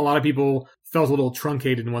people, a lot of people felt a little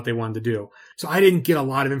truncated in what they wanted to do. So I didn't get a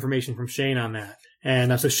lot of information from Shane on that.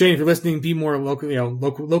 And so Shane, if you're listening, be more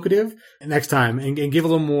locative next time and give a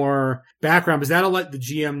little more background, because that'll let the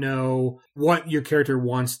GM know what your character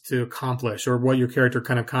wants to accomplish or what your character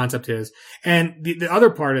kind of concept is. And the other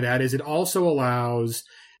part of that is it also allows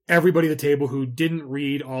everybody at the table who didn't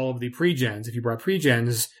read all of the pre-gens, if you brought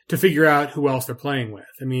pre-gens, to figure out who else they're playing with.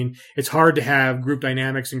 It's hard to have group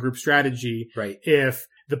dynamics and group strategy if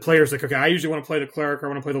the player's like, okay, I usually want to play the cleric or I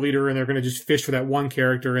want to play the leader, and they're going to just fish for that one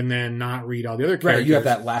character and then not read all the other characters. Right, you have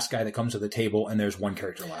that last guy that comes to the table and there's one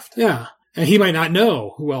character left. Yeah. And he might not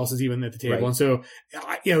know who else is even at the table. Right. And so,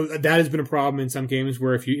 that has been a problem in some games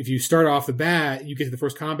where if you start off the bat, you get to the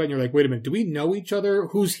first combat and you're like, wait a minute, do we know each other?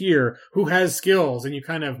 Who's here? Who has skills? And you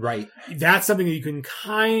kind of, that's something that you can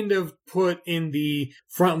kind of put in the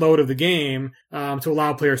front load of the game, to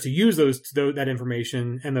allow players to use that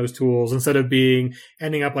information and those tools instead of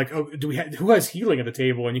ending up like, oh, who has healing at the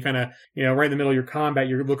table? And you kind of, right in the middle of your combat,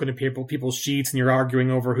 you're looking at people's sheets and you're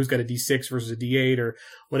arguing over who's got a D6 versus a D8 or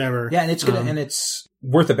whatever. Yeah. And it's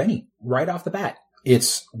worth a penny right off the bat.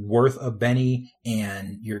 It's worth a penny,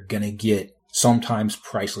 and you're going to get sometimes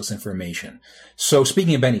priceless information. So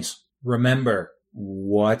speaking of bennies, remember,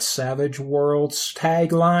 what's Savage Worlds'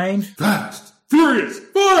 tagline? Fast, furious,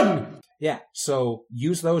 fun! Yeah, so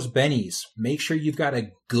use those bennies. Make sure you've got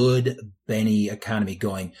a good benny economy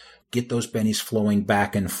going. Get those bennies flowing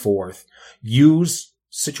back and forth. Use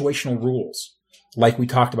situational rules, like we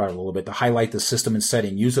talked about a little bit, to highlight the system and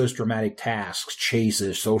setting. Use those dramatic tasks,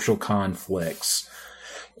 chases, social conflicts.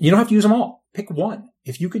 You don't have to use them all. Pick one.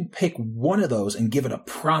 If you can pick one of those and give it a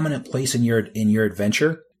prominent place in your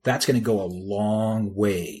adventure, that's going to go a long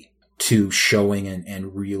way to showing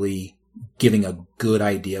and really giving a good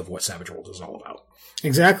idea of what Savage Worlds is all about.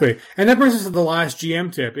 Exactly. And that brings us to the last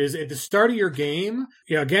GM tip is at the start of your game,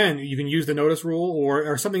 again, you can use the notice rule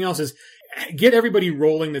or something else is get everybody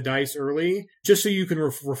rolling the dice early just so you can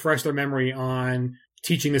refresh their memory on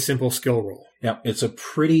teaching the simple skill roll. Yeah, it's a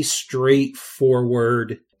pretty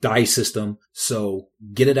straightforward die system, so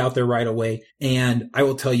get it out there right away. And I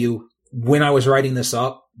will tell you, when I was writing this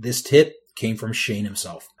up, this tip came from Shane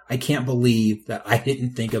himself. I can't believe that I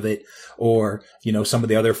didn't think of it, or, some of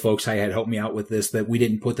the other folks I had helped me out with this, that we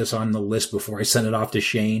didn't put this on the list before I sent it off to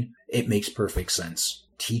Shane. It makes perfect sense.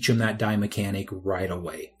 Teach him that die mechanic right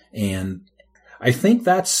away. And I think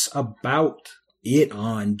that's about it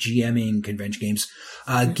on GMing convention games.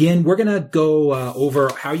 Again, we're going to go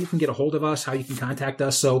over how you can get a hold of us, how you can contact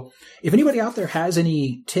us. So if anybody out there has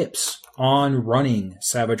any tips on running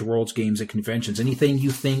Savage Worlds games at conventions, anything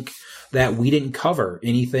you think that we didn't cover,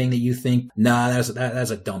 anything that you think, that's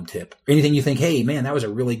a dumb tip, anything you think, hey man, that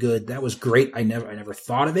was great. I never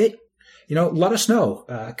thought of it. Let us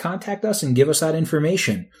know. Contact us and give us that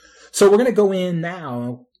information. So we're going to go in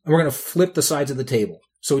now and we're going to flip the sides of the table.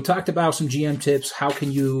 So we talked about some GM tips. How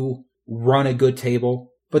can you run a good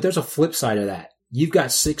table? But there's a flip side of that. You've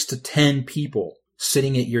got 6 to 10 people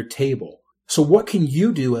sitting at your table. So what can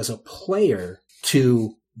you do as a player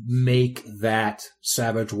to make that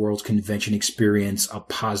Savage Worlds convention experience a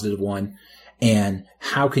positive one? And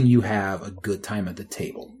how can you have a good time at the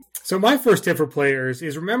table? So my first tip for players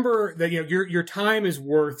is remember that your time is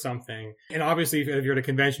worth something. And obviously, if you're at a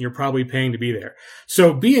convention, you're probably paying to be there.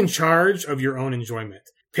 So be in charge of your own enjoyment.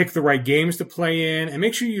 Pick the right games to play in, and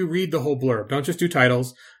make sure you read the whole blurb. Don't just do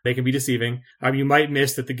titles. They can be deceiving. You might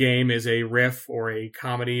miss that the game is a riff or a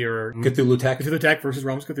comedy or Cthulhu Tech versus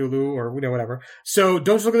Realms Cthulhu or whatever. So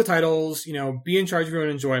don't just look at the titles. Be in charge of your own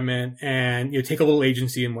enjoyment and take a little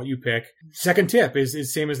agency in what you pick. Second tip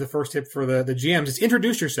is same as the first tip for the GMs. Is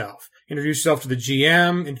introduce yourself. Introduce yourself to the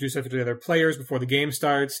GM. Introduce yourself to the other players before the game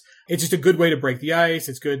starts. It's just a good way to break the ice.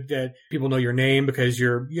 It's good that people know your name because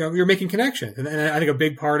you're making connections. And I think a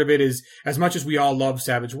big part of it is, as much as we all love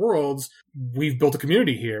Savage Worlds, we've built a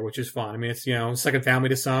community here, which is fun. I mean, it's, second family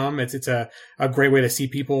to some. It's a great way to see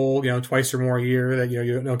people, twice or more a year that,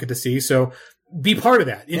 you don't get to see. So be part of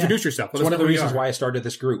that. Introduce yourself. It's one of the reasons why I started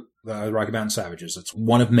this group, the Rocky Mountain Savages. It's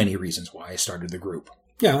one of many reasons why I started the group.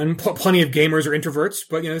 Yeah, and plenty of gamers are introverts,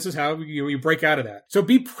 but this is how you break out of that. So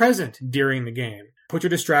be present during the game. Put your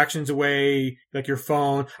distractions away, like your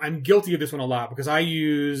phone. I'm guilty of this one a lot because I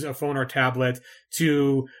use a phone or tablet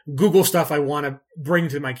to Google stuff I want to bring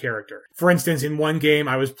to my character. For instance, in one game,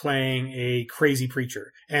 I was playing a crazy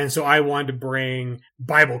preacher. And so I wanted to bring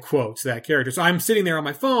Bible quotes to that character. So I'm sitting there on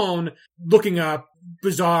my phone looking up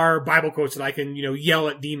bizarre Bible quotes that I can, yell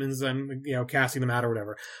at demons and, casting them out or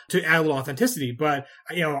whatever to add a little authenticity. But,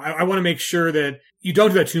 I want to make sure that you don't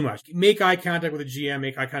do that too much. Make eye contact with the GM,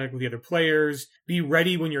 make eye contact with the other players. Be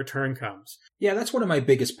ready when your turn comes. Yeah, that's one of my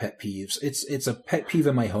biggest pet peeves. It's a pet peeve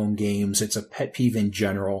in my home games. It's a pet peeve in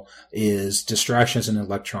general is distractions and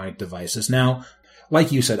electronic devices. Now,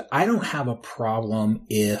 like you said, I don't have a problem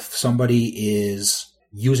if somebody is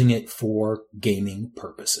using it for gaming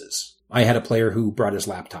purposes. I had a player who brought his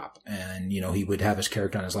laptop and, he would have his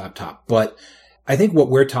character on his laptop. But I think what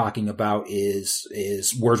we're talking about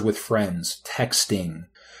is words with friends, texting,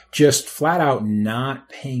 just flat out not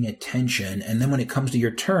paying attention. And then when it comes to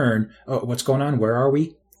your turn, oh, what's going on? Where are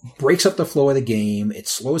we? Breaks up the flow of the game. It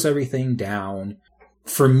slows everything down.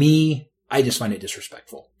 For me, I just find it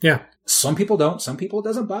disrespectful. Yeah. Some people don't. Some people it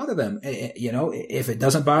doesn't bother them. If it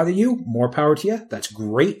doesn't bother you, more power to you. That's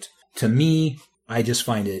great. To me, I just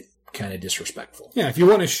find it kind of disrespectful. Yeah, if you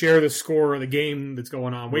want to share the score of the game that's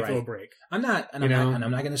going on, wait till a break. I'm not going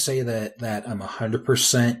to say that I'm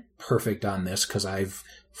 100% perfect on this because I've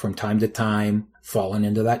from time to time fallen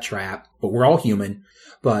into that trap. But we're all human.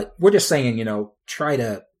 But we're just saying, try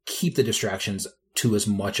to keep the distractions to as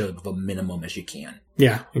much of a minimum as you can.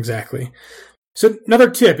 Yeah, exactly. So another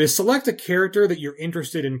tip is select a character that you're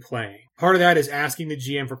interested in playing. Part of that is asking the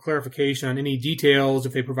GM for clarification on any details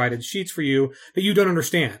if they provided sheets for you that you don't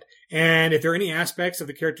understand. And if there are any aspects of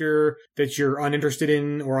the character that you're uninterested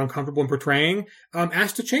in or uncomfortable in portraying,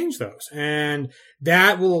 ask to change those. And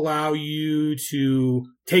that will allow you to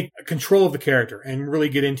take control of the character and really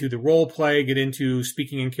get into the role play, get into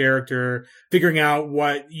speaking in character, figuring out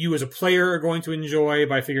what you as a player are going to enjoy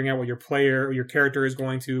by figuring out what your player or your character is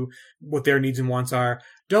going to, what their needs and wants are.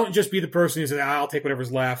 Don't just be the person who says, I'll take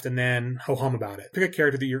whatever's left and then ho-hum about it. Pick a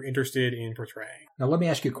character that you're interested in portraying. Now, let me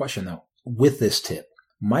ask you a question, though, with this tip.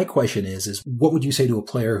 My question is what would you say to a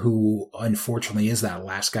player who unfortunately is that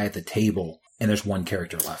last guy at the table and there's one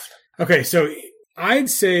character left? Okay, so I'd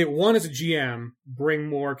say one, as a GM, bring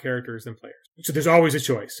more characters than players. So there's always a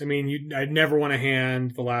choice. I mean, I'd never want to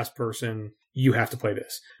hand the last person, you have to play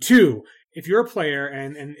this. Two, if you're a player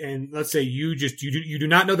and let's say you do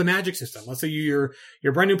not know the magic system. Let's say you're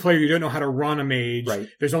a brand new player, you don't know how to run a mage. Right.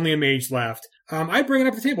 There's only a mage left. I bring it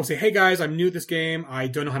up to the table and say, hey guys, I'm new at this game. I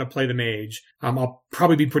don't know how to play the mage. I'll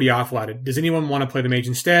probably be pretty awful at it. Does anyone want to play the mage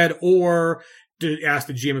instead? Or to ask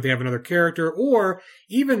the GM if they have another character, or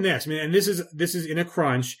even this. I mean, and this is in a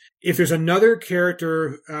crunch. If there's another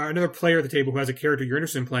character, another player at the table who has a character you're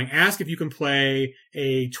interested in playing, ask if you can play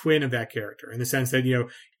a twin of that character, in the sense that,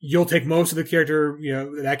 you'll take most of the character,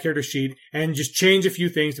 that character sheet and just change a few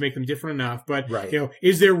things to make them different enough. But, right.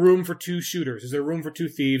 Is there room for two shooters? Is there room for two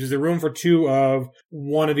thieves? Is there room for two of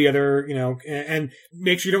one of the other, and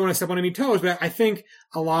make sure you don't want to step on any toes. But I think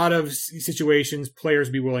a lot of situations, players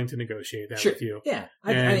be willing to negotiate that with you. Yeah.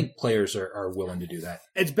 I think players are willing to do that.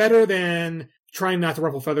 It's better than trying not to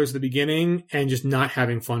ruffle feathers at the beginning and just not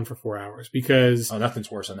having fun for 4 hours, because nothing's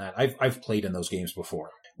worse than that. I've played in those games before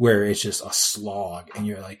where it's just a slog and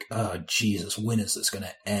you're like, oh Jesus, when is this going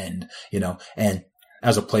to end? And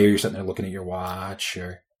as a player, you're sitting there looking at your watch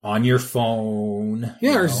or on your phone.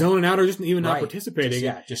 Yeah, or zoning out or just even not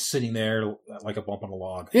participating. Just sitting there like a bump on a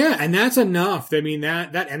log. Yeah, and that's enough. I mean,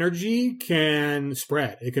 that energy can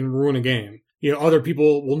spread. It can ruin a game. other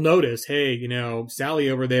people will notice, hey, Sally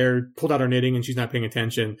over there pulled out her knitting and she's not paying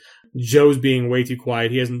attention. Joe's being way too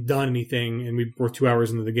quiet. He hasn't done anything and we're 2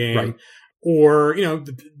 hours into the game. Right. Or,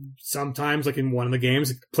 sometimes like in one of the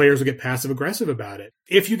games, players will get passive aggressive about it.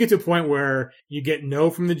 If you get to a point where you get no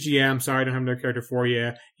from the GM, sorry, I don't have another character for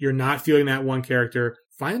you, you're not feeling that one character,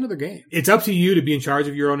 find another game. It's up to you to be in charge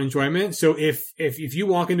of your own enjoyment. So if you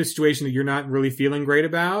walk into a situation that you're not really feeling great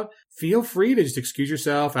about, feel free to just excuse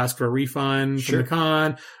yourself, ask for a refund from the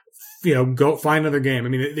con, go find another game. I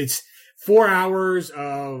mean, it's 4 hours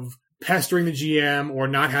of pestering the GM or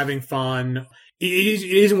not having fun. It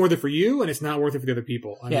isn't worth it for you, and it's not worth it for the other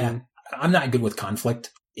people. I mean, I'm not good with conflict.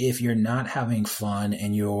 If you're not having fun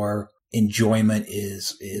and your enjoyment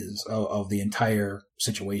is of the entire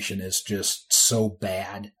situation is just so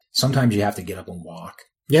bad, sometimes you have to get up and walk.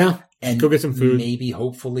 Yeah, and go get some food. Maybe,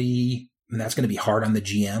 hopefully, and that's going to be hard on the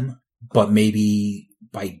GM, but maybe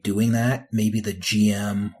by doing that, maybe the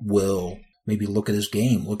GM will maybe look at his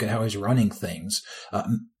game, look at how he's running things.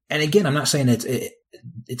 And again, I'm not saying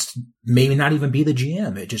it's maybe not even be the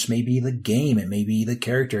GM. It just may be the game. It may be the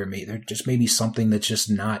character. There just may be something that's just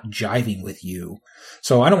not jiving with you.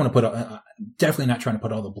 So I don't want to definitely not trying to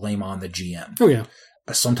put all the blame on the GM. Oh yeah.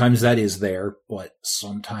 Sometimes that is there, but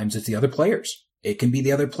sometimes it's the other players. It can be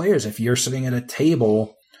the other players. If you're sitting at a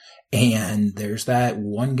table and there's that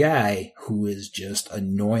one guy who is just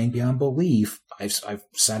annoying beyond belief. I've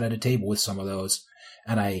sat at a table with some of those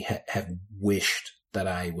and I have wished that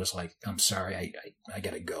I was like, I'm sorry, I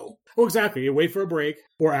gotta go. Well, exactly. You wait for a break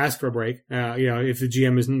or ask for a break. If the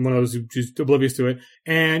GM isn't one of those who's just oblivious to it.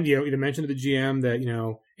 And, either mention to the GM that,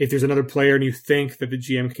 if there's another player and you think that the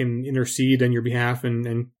GM can intercede on your behalf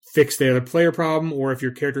and fix the other player problem, or if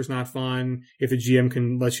your character's not fun, if the GM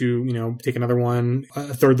can let you, take another one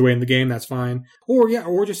a third of the way in the game, that's fine.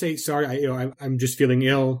 Or just say, sorry, I'm just feeling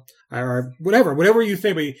ill. Or whatever you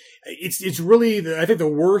think, but it's really I think the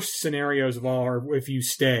worst scenarios of all are if you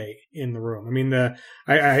stay in the room. I mean,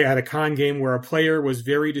 I had a con game where a player was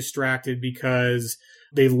very distracted because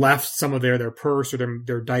they left some of their purse or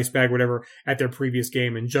their dice bag, whatever, at their previous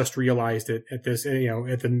game and just realized it at this,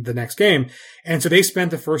 at the next game. And so they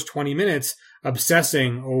spent the first 20 minutes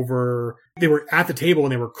obsessing over, they were at the table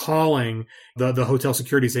and they were calling the hotel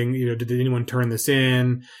security saying, did anyone turn this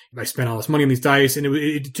in? I spent all this money on these dice, and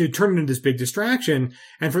it turned into this big distraction.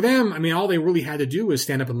 And for them, I mean, all they really had to do was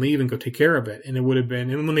stand up and leave and go take care of it. And it would have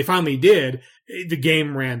been, and when they finally did, the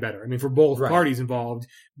game ran better. I mean, for both parties involved,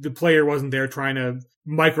 the player wasn't there trying to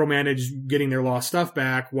micromanage getting their lost stuff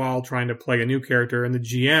back while trying to play a new character, and the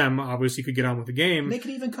GM obviously could get on with the game. They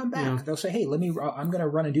could even come back. They'll say, hey, I'm going to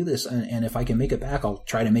run and do this, and if I can make it back, I'll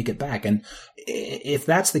try to make it back. And if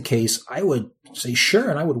that's the case, I would say sure,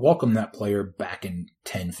 and I would welcome that player back in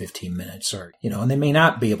 10, 15 minutes, or, and they may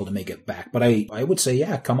not be able to make it back, but I would say,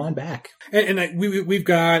 yeah, come on back. And we've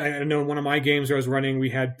got, I know one of my games I was running, we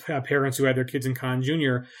had parents who had their kids in Con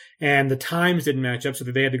Junior, and the times didn't match up, so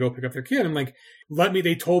that they had to go pick up their kid. I'm like,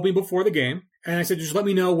 they told me before the game, and I said, just let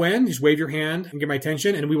me know when, just wave your hand and get my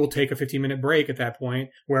attention, and we will take a 15-minute break at that point,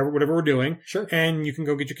 whatever we're doing. Sure. And you can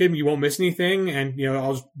go get your kid, you won't miss anything, and,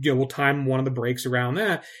 we'll time one of the breaks around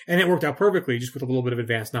that. And it worked out perfectly, just with a little bit of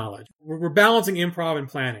advanced knowledge. We're balancing improv and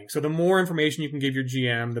planning. So the more information you can give your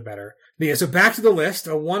GM, the better. But yeah, so back to the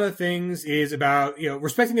list. One of the things is about,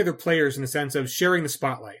 respecting the other players in the sense of sharing the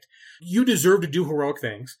spotlight. You deserve to do heroic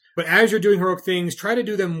things, but as you're doing heroic things, try to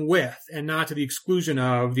do them with and not to the exclusion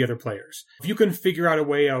of the other players. If you can figure out a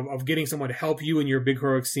way of getting someone to help you in your big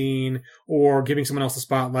heroic scene or giving someone else the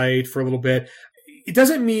spotlight for a little bit, it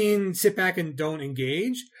doesn't mean sit back and don't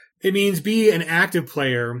engage. It means be an active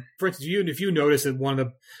player. For instance, if you notice that one of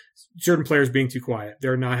the certain players being too quiet,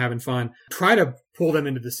 they're not having fun, try to pull them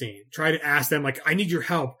into the scene. Try to ask them, I need your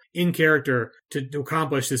help in character to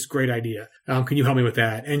accomplish this great idea. Can you help me with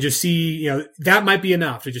that? And just see, that might be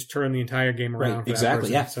enough to just turn the entire game around. Right,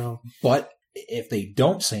 exactly. Yeah. So, but if they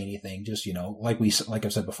don't say anything, just, like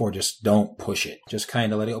I've said before, just don't push it. Just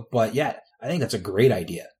kind of let it go. But yeah, I think that's a great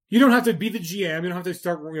idea. You don't have to be the GM. You don't have to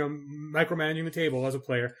start, micromanaging the table as a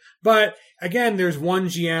player. But again, there's one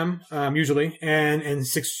GM, usually, and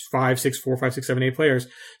 5, 6, 7, 8 players.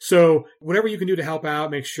 So whatever you can do to help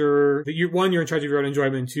out, make sure that you're in charge of your own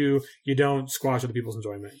enjoyment, and 2, you don't squash other people's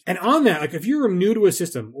enjoyment. And on that, if you're new to a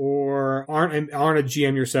system or aren't a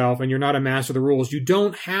GM yourself and you're not a master of the rules, you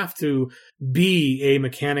don't have to be a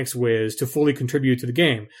mechanics whiz to fully contribute to the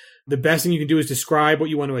game. The best thing you can do is describe what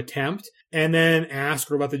you want to attempt and then ask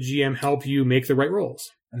or let the GM help you make the right rolls.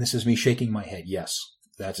 And this is me shaking my head. Yes,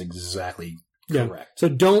 that's exactly correct. So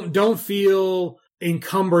don't feel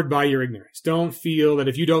encumbered by your ignorance. Don't feel that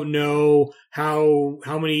if you don't know how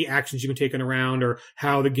many actions you can take on a round, or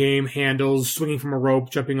how the game handles swinging from a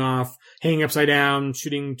rope, jumping off, hanging upside down,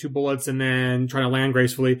 shooting 2 bullets, and then trying to land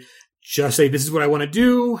gracefully, just say, this is what I want to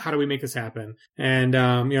do. How do we make this happen? And,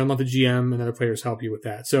 let the GM and other players help you with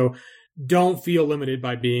that. So don't feel limited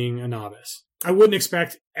by being a novice. I wouldn't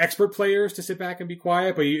expect expert players to sit back and be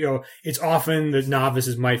quiet, but it's often that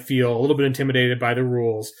novices might feel a little bit intimidated by the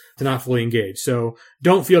rules to not fully engage. So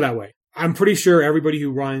don't feel that way. I'm pretty sure everybody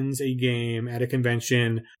who runs a game at a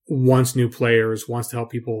convention wants new players, wants to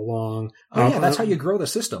help people along. That's how you grow the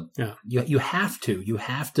system. Yeah. You have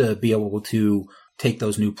to be able to take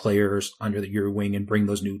those new players under your wing and bring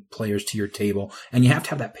those new players to your table. And you have to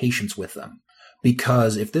have that patience with them,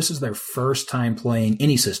 because if this is their first time playing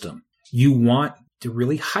any system, you want to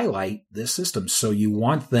really highlight this system. So you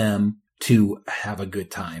want them to have a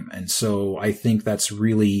good time. And so I think that's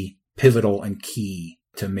really pivotal and key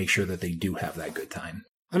to make sure that they do have that good time.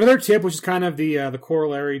 Another tip, which is kind of the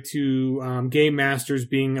corollary to game masters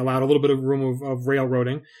being allowed a little bit of room of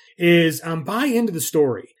railroading, is buy into the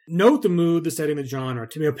story. Note the mood, the setting, the genre.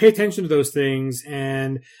 To pay attention to those things,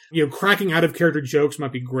 and cracking out of character jokes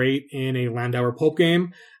might be great in a Landauer pulp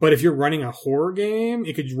game, but if you're running a horror game,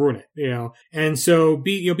 it could ruin it. And so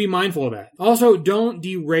be mindful of that. Also, don't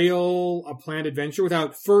derail a planned adventure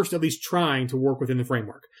without first at least trying to work within the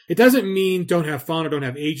framework. It doesn't mean don't have fun or don't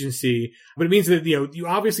have agency, but it means that you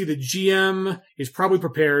obviously the GM is probably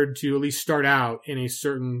prepared to at least start out in a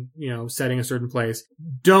certain setting, a certain place.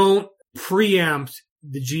 Don't preempt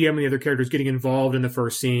the GM and the other characters getting involved in the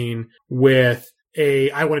first scene with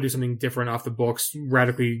I want to do something different off the books,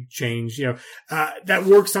 radically change. That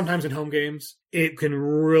works sometimes in home games. It can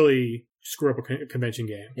really screw up a convention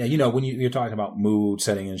game. Yeah, when you're talking about mood,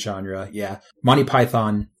 setting, and genre, Monty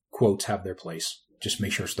Python quotes have their place. Just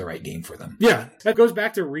make sure it's the right game for them. Yeah, that goes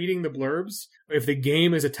back to reading the blurbs. If the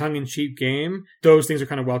game is a tongue-in-cheek game, those things are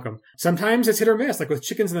kind of welcome. Sometimes it's hit or miss, like with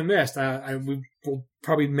Chickens in the Mist. We will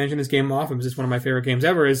probably mention this game often because it's one of my favorite games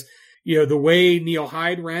ever, is the way Neil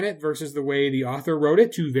Hyde ran it versus the way the author wrote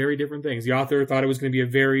it, 2 very different things. The author thought it was going to be a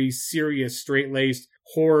very serious, straight-laced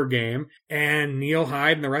horror game, and Neil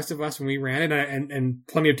Hyde and the rest of us, when we ran it, and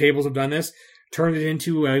plenty of tables have done this, turned it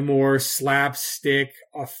into a more slapstick,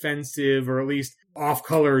 offensive, or at least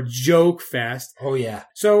off-color joke fest. Oh, yeah.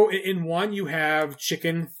 So in one, you have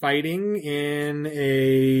chicken fighting in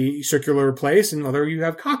a circular place, and other you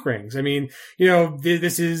have cock rings.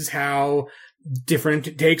 This is how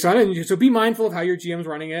different takes on it. So be mindful of how your GM's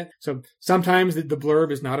running it. So sometimes the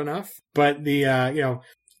blurb is not enough, but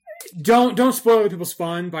don't spoil other people's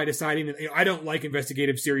fun by deciding that I don't like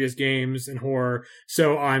investigative, serious games and horror,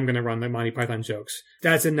 so I'm going to run the Monty Python jokes.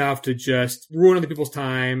 That's enough to just ruin other people's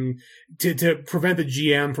time, to prevent the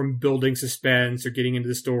GM from building suspense or getting into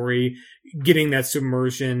the story, getting that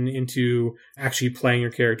submersion into actually playing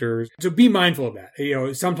your characters. So be mindful of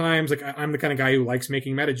that. Sometimes, I'm the kind of guy who likes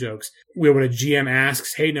making meta jokes. When a GM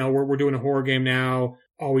asks, "Hey, no, we're doing a horror game now,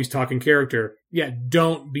 always talking character." Yeah,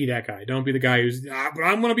 don't be that guy. Don't be the guy who's, but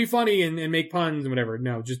I'm going to be funny and make puns and whatever.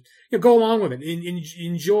 No, just go along with it.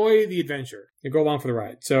 Enjoy the adventure. Go along for the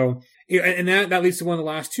ride. So, and that leads to one of the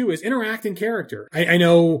last 2 is interact in character. I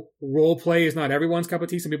know role play is not everyone's cup of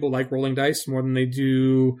tea. Some people like rolling dice more than they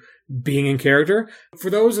do being in character. For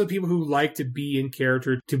those of the people who like to be in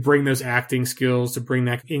character, to bring those acting skills, to bring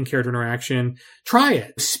that in-character interaction, try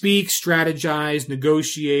it. Speak, strategize,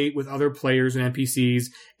 negotiate with other players and NPCs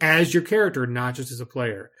as your character, not just as a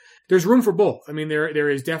player. There's room for both. There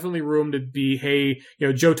is definitely room to be, hey,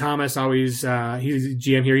 Joe Thomas always, he's a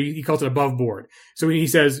GM here. He calls it above board. So when he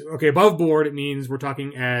says, okay, above board, it means we're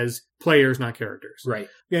talking as players, not characters. Right.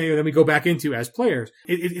 Yeah. Then we go back into as players.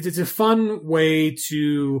 It's a fun way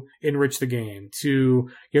to enrich the game.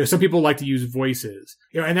 Some people like to use voices.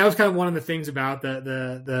 And that was kind of one of the things about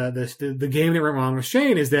the game that went wrong with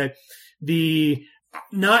Shane, is that the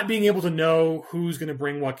not being able to know who's going to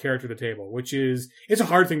bring what character to the table, it's a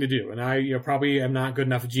hard thing to do. And I probably am not good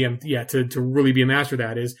enough a GM yet to really be a master of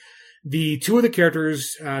that, is the 2 of the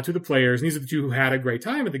characters, 2 of the players, and these are the 2 who had a great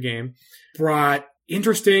time at the game, brought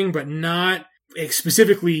interesting but not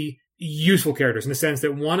specifically useful characters, in the sense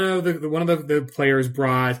that one of the players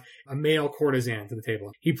brought a male courtesan to the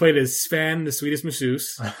table. He played as Sven, the Swedish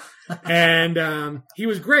masseuse. And he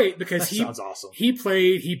was great because sounds awesome. He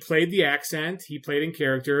played the accent, he played in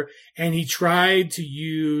character, and he tried to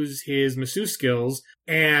use his masseuse skills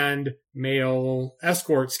and male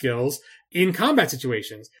escort skills in combat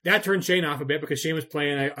situations. That turned Shane off a bit because Shane was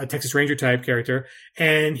playing a Texas Ranger type character,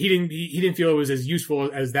 and he didn't feel it was as useful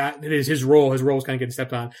as that. It is his role. His role was kind of getting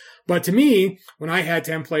stepped on. But to me, when I had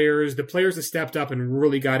 10 players, the players that stepped up and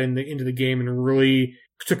really got into the game and really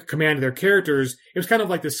took command of their characters, it was kind of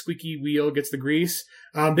like the squeaky wheel gets the grease.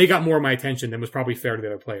 They got more of my attention than was probably fair to the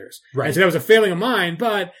other players. Right. And so that was a failing of mine,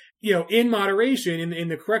 but, in moderation, in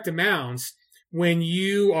the correct amounts, when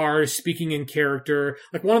you are speaking in character,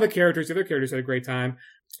 like one of the other characters had a great time.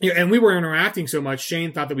 And we were interacting so much,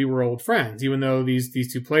 Shane thought that we were old friends, even though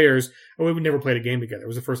these two players, we never played a game together. It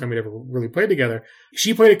was the first time we'd ever really played together.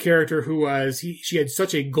 She played a character who she had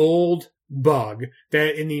such a gold bug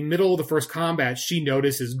that in the middle of the first combat, she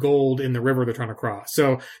notices gold in the river they're trying to cross.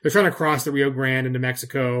 So they're trying to cross the Rio Grande into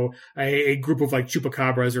Mexico. A group of like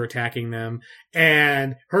chupacabras are attacking them,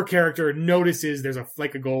 and her character notices there's a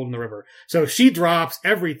flake of gold in the river. So she drops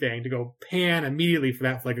everything to go pan immediately for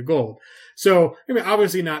that flake of gold. So,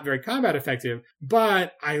 obviously not very combat effective,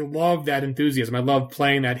 but I love that enthusiasm. I love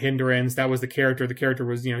playing that hindrance. That was the character. The character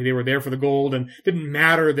was, they were there for the gold, and it didn't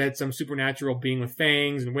matter that some supernatural being with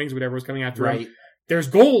fangs and wings, whatever, was coming after him. There's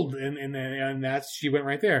gold, and she went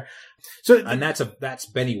right there. So, and that's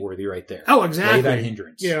Bennyworthy right there. Oh, exactly. Lay that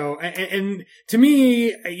hindrance. And to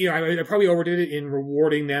me, I probably overdid it in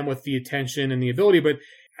rewarding them with the attention and the ability, but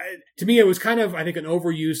to me, it was kind of, I think, an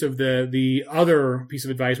overuse of the other piece of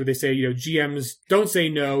advice where they say, GMs don't say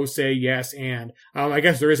no, say yes, and I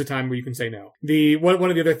guess there is a time where you can say no. One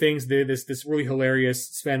of the other things this really hilarious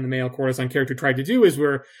Sven the male courtesan character tried to do is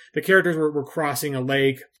where the characters were crossing a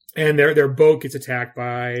lake and their boat gets attacked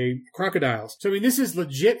by crocodiles. So this is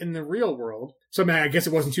legit in the real world. So I guess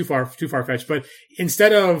it wasn't too far fetched, but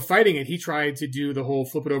instead of fighting it, he tried to do the whole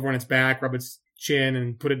flip it over on its back, rub its chin,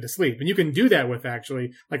 and put it to sleep. And you can do that with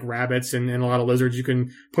actually like rabbits and a lot of lizards. You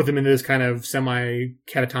can put them into this kind of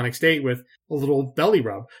semi-catatonic state with a little belly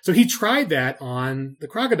rub. So he tried that on the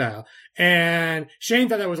crocodile, and Shane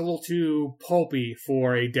thought that was a little too pulpy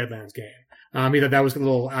for a Deadlands game. He thought that was a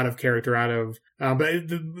little out of character, but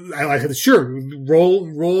I said, sure,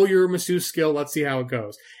 roll your masseuse skill. Let's see how it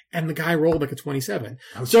goes. And the guy rolled like a 27.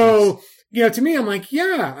 Oh, so, to me, I'm like,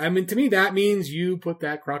 to me, that means you put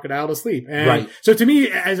that crocodile to sleep. And right. So to me,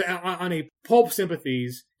 as on a pulp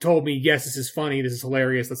sympathies, told me, yes, this is funny. This is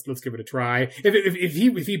hilarious. Let's give it a try.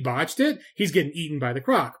 If he botched it, he's getting eaten by the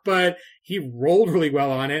croc, but he rolled really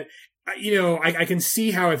well on it. I can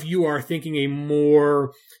see how if you are thinking a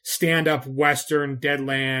more stand-up Western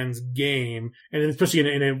Deadlands game, and especially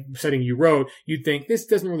in a setting you wrote, you'd think this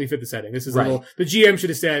doesn't really fit the setting. This is right. a little. The GM should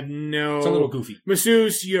have said no. It's a little goofy.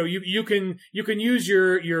 Masseuse, you can use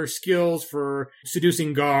your skills for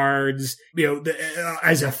seducing guards,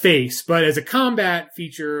 as a face, but as a combat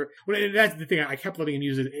feature, that's the thing. I kept letting him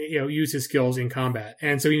use his skills in combat,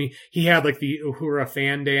 and so he had like the Uhura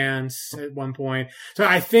fan dance at one point. So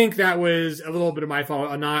I think that was a little bit of my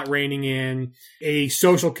fault, not reining in a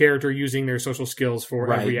social character using their social skills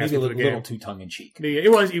for every aspect of the game. Maybe a little too tongue-in-cheek.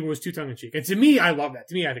 It was too tongue-in-cheek. And to me, I love that.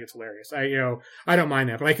 To me, I think it's hilarious. I don't mind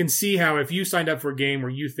that. But I can see how if you signed up for a game where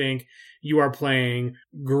you think you are playing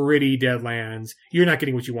gritty Deadlands, you're not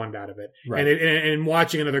getting what you wanted out of it. Right. And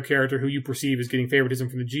watching another character who you perceive as getting favoritism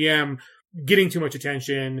from the GM getting too much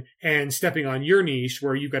attention and stepping on your niche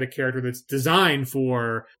where you've got a character that's designed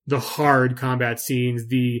for the hard combat scenes,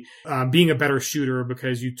 the being a better shooter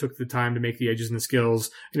because you took the time to make the edges and the skills,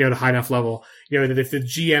 to high enough level. That if the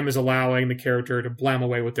GM is allowing the character to blam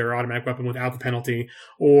away with their automatic weapon without the penalty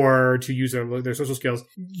or to use their social skills,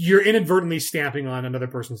 you're inadvertently stamping on another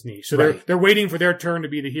person's niche. So right. they're waiting for their turn to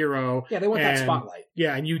be the hero. Yeah, they want that spotlight.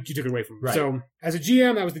 Yeah, and you took it away from them. Right. So as a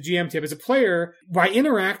GM, that was the GM tip. As a player, by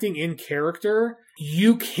interacting in character,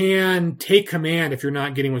 you can take command if you're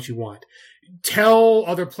not getting what you want. Tell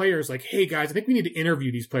other players like, hey guys, I think we need to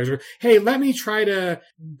interview these players. Or, hey, let me try to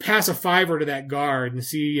pass a $5 to that guard and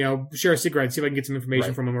see, share a cigarette and see if I can get some information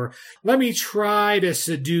right. from him. Or let me try to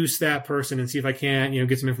seduce that person and see if I can,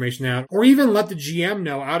 get some information out. Or even let the GM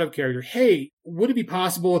know out of character, hey, would it be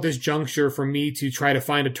possible at this juncture for me to try to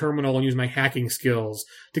find a terminal and use my hacking skills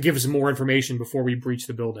to give us more information before we breach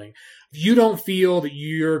the building? If you don't feel that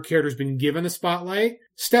your character's been given a spotlight,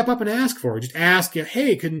 step up and ask for it. Just ask,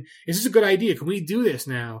 hey, is this a good idea? Can we do this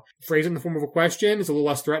now? Phrase it in the form of a question. It's a little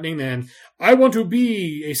less threatening than, I want to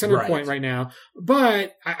be a center point right now.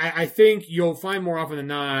 But I think you'll find more often than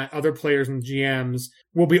not, other players and GMs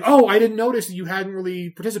will be, oh, I didn't notice that you hadn't really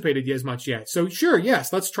participated as much yet. So sure,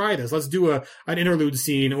 yes, let's try this. Let's do an interlude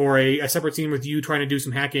scene or a separate scene with you trying to do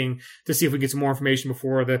some hacking to see if we get some more information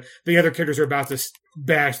before the other characters are about to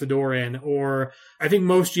bash the door in. Or I think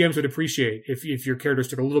most GMs would appreciate if your characters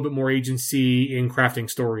took a little bit more agency in crafting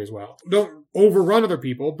story as well. Don't overrun other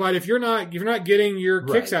people, but if you're not getting your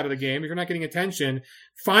kicks out of the game, if you're not getting attention,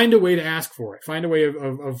 find a way to ask for it. Find a way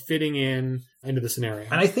of fitting into the scenario.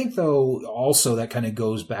 And I think, though, also that kind of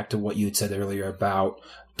goes back to what you had said earlier about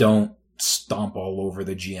don't stomp all over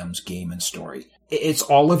the GM's game and story. It's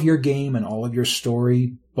all of your game and all of your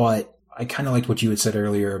story, but I kind of liked what you had said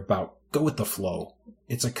earlier about go with the flow.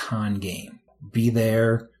 It's a con game. Be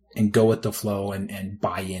there and go with the flow and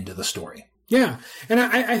buy into the story. Yeah. And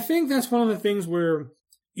I think that's one of the things where,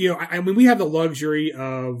 I mean, we have the luxury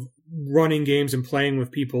of running games and playing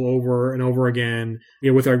with people over and over again,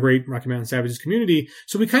 with our great Rocky Mountain Savages community.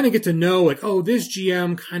 So we kind of get to know, like, oh, this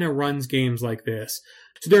GM kind of runs games like this.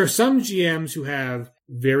 So there are some GMs who have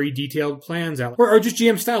very detailed plans out, or just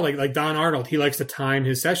GM style, like Don Arnold. He likes to time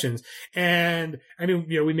his sessions. And I mean,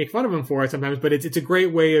 we make fun of him for it sometimes, but it's a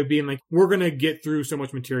great way of being like, we're going to get through so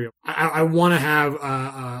much material. I want to have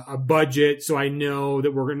a budget so I know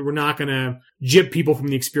that we're not going to jip people from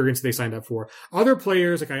the experience they signed up for. Other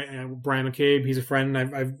players, like Brian McCabe, he's a friend,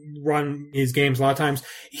 and I've run his games a lot of times.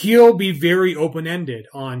 He'll be very open-ended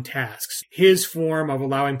on tasks. His form of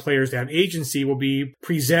allowing players to have agency will be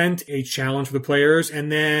present a challenge for the players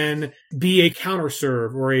and then be a counter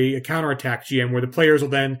serve or a counterattack GM where the players will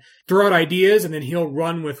then throw out ideas and then he'll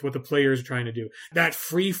run with what the players are trying to do. That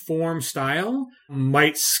free form style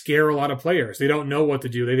might scare a lot of players. They don't know what to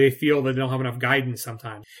do. They feel that they don't have enough guidance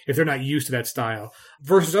sometimes if they're not used to that style.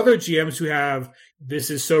 Versus other GMs who have,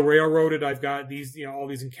 this is so railroaded, I've got these, all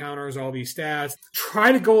these encounters, all these stats.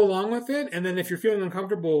 Try to go along with it. And then if you're feeling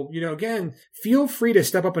uncomfortable, again, feel free to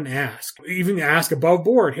step up and ask. Even ask above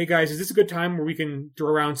board, hey guys, is this a good time where we can throw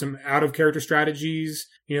around some out of character strategies,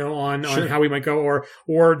 on how we might go,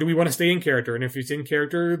 or do we want to stay in character? And if it's in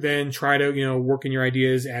character, then try to, work in your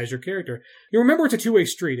ideas as your character. Remember, it's a two-way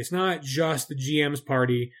street. It's not just the GM's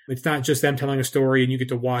party. It's not just them telling a story and you get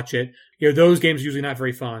to watch it. Those games are usually not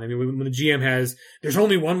very fun. I mean, when the GM has, there's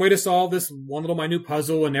only one way to solve this one little minute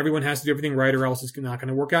puzzle and everyone has to do everything right or else it's not going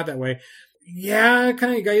to work out that way. Yeah,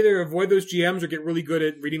 kind of you got to either avoid those GMs or get really good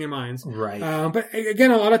at reading their minds. Right. But again,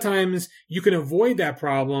 a lot of times you can avoid that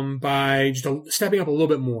problem by just stepping up a little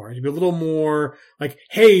bit more. To be a little more like,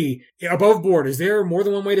 hey, above board, is there more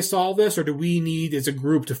than one way to solve this? Or do we need as a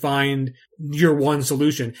group to find your one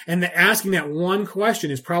solution? And asking that one question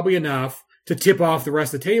is probably enough to tip off the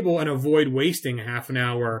rest of the table and avoid wasting half an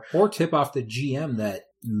hour. Or tip off the GM that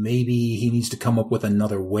maybe he needs to come up with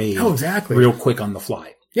another way. Oh, exactly. Real quick on the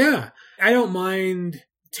fly. Yeah. I don't mind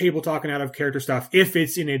table talking out of character stuff if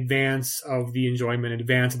it's in advance of the enjoyment, in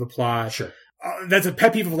advance of the plot. Sure. That's a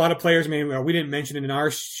pet peeve of a lot of players. I mean, we didn't mention it in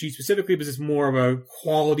our sheet specifically, because it's more of a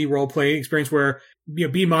quality role play experience where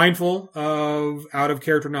be mindful of out of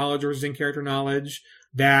character knowledge versus in character knowledge.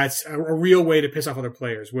 That's a real way to piss off other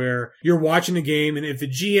players, where you're watching the game and if the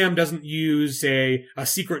GM doesn't use, say, a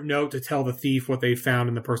secret note to tell the thief what they found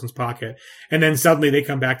in the person's pocket, and then suddenly they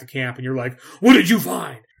come back to camp and you're like, what did you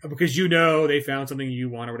find? Because they found something you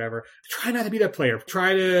want or whatever. Try not to be that player.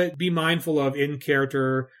 Try to be mindful of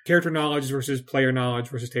character knowledge versus player knowledge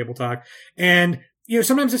versus table talk. And,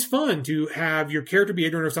 sometimes it's fun to have your character be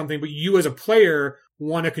ignorant of something, but you as a player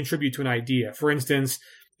want to contribute to an idea. For instance,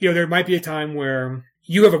 there might be a time where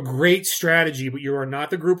you have a great strategy, but you are not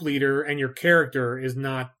the group leader and your character is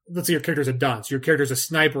not, let's say your character is a dunce. Your character is a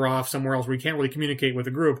sniper off somewhere else where you can't really communicate with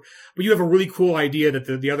the group, but you have a really cool idea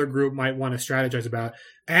that the other group might want to strategize about.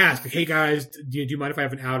 Ask, hey guys, do you mind if I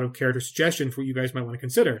have an out of character suggestion for what you guys might want to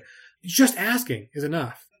consider? Just asking is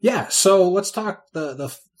enough. Yeah. So let's talk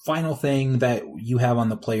the final thing that you have on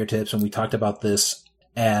the player tips. And we talked about this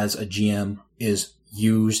as a GM is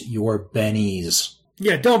use your bennies.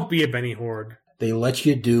 Yeah. Don't be a Benny horde. They let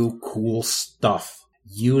you do cool stuff.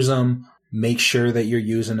 Use them. Make sure that you're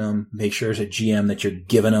using them. Make sure as a GM that you're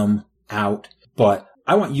giving them out. But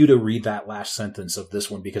I want you to read that last sentence of this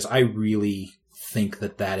one because I really think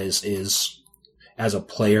that is as a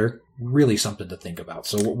player, really something to think about.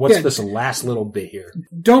 So what's this last little bit here?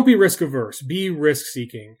 Don't be risk averse. Be risk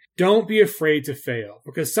seeking. Don't be afraid to fail,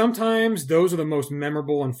 because sometimes those are the most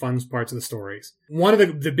memorable and fun parts of the stories. One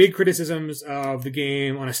of the big criticisms of the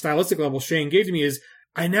game on a stylistic level Shane gave to me is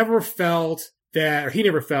he never felt that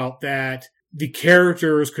the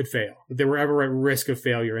characters could fail, that they were ever at risk of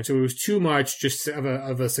failure. And so it was too much just of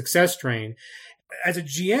a success train. as a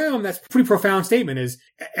GM, that's a pretty profound statement is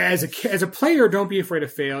as a player, don't be afraid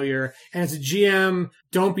of failure. And as a GM,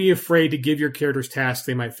 don't be afraid to give your characters tasks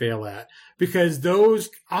they might fail at, because those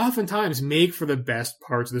oftentimes make for the best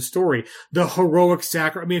parts of the story. The heroic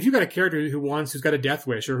sacrifice. I mean, if you've got a character who's got a death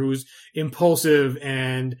wish or who's impulsive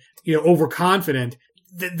and, overconfident,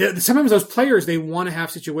 sometimes those players, they want to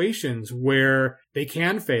have situations where they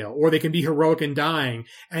can fail or they can be heroic in dying.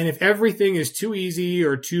 And if everything is too easy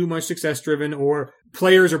or too much success driven or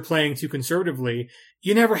players are playing too conservatively,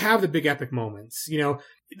 you never have the big epic moments.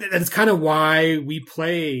 That's kind of why we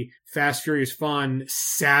play Fast, Furious, Fun,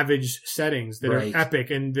 savage settings that are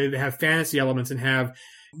epic and they have fantasy elements and have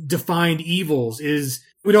defined evils.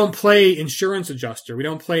 We don't play insurance adjuster. We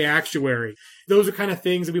don't play actuary. Those are kind of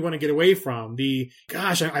things that we want to get away from.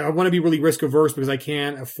 I want to be really risk averse because I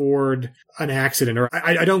can't afford an accident, or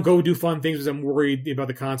I don't go do fun things because I'm worried about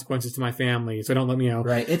the consequences to my family. So I don't let me out.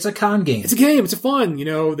 Right. It's a con game. It's a game. It's a fun,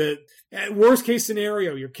 the worst case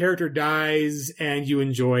scenario, your character dies and you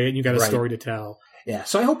enjoy it and you got a story to tell. Yeah.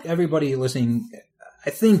 So I hope everybody listening,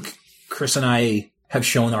 I think Chris and I have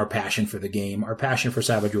shown our passion for the game, our passion for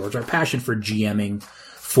Savage Worlds, our passion for GMing,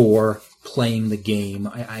 for playing the game.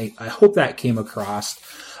 I hope that came across.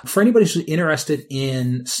 For anybody who's interested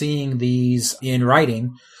in seeing these in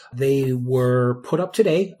writing, they were put up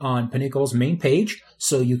today on Pinnacle's main page.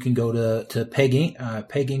 So you can go to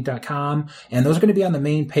peginc.com, and those are going to be on the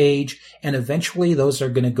main page. And eventually those are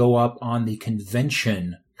going to go up on the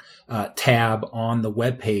convention tab on the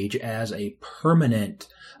webpage as a permanent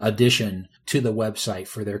addition to the website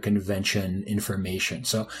for their convention information.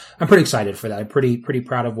 So I'm pretty excited for that. I'm pretty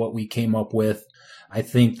proud of what we came up with. I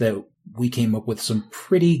think that we came up with some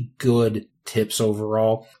pretty good tips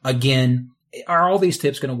overall. Again, are all these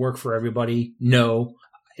tips going to work for everybody? No,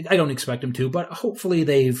 I don't expect them to, but hopefully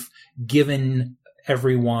they've given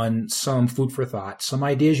everyone some food for thought, some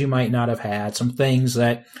ideas you might not have had, some things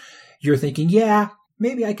that you're thinking, yeah,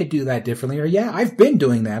 maybe I could do that differently, or yeah, I've been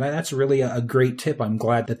doing that. That's really a great tip. I'm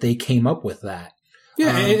glad that they came up with that.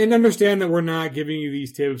 Yeah, and understand that we're not giving you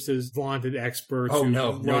these tips as vaunted experts. Oh,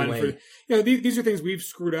 no way. These are things we've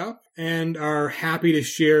screwed up and are happy to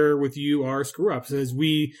share with you our screw ups as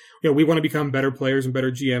we want to become better players and better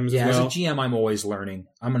GMs as well. As a GM, I'm always learning.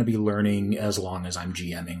 I'm going to be learning as long as I'm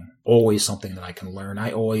GMing. Always something that I can learn.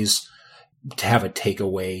 I always have a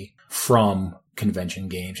takeaway from convention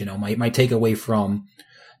games. My takeaway from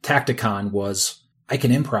Tacticon was I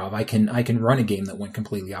can improv. I can run a game that went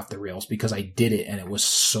completely off the rails because I did it and it was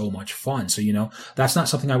so much fun. So, that's not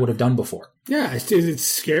something I would have done before. Yeah, it's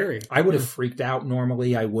scary. I would have freaked out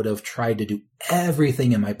normally. I would have tried to do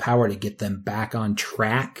everything in my power to get them back on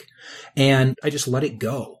track. And I just let it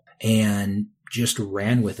go and just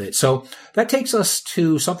ran with it. So that takes us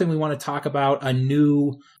to something we want to talk about, a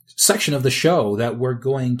new section of the show that we're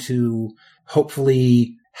going to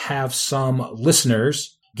hopefully have some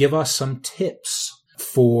listeners give us some tips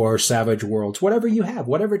for Savage Worlds, whatever you have,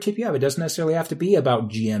 whatever tip you have. It doesn't necessarily have to be about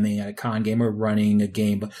GMing at a con game or running a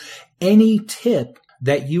game, but any tip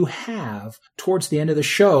that you have towards the end of the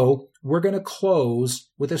show, we're going to close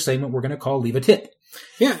with a segment we're going to call Leave a Tip.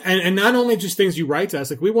 Yeah, and not only just things you write to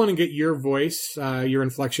us, we want to get your voice, your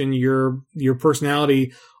inflection, your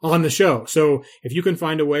personality on the show. So if you can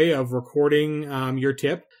find a way of recording your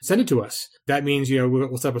tip, send it to us. That means,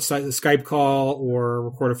 we'll set up a Skype call or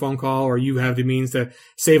record a phone call, or you have the means to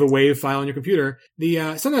save a WAV file on your computer.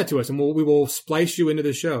 Send that to us, and we will splice you into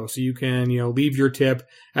the show so you can, leave your tip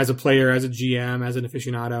as a player, as a GM, as an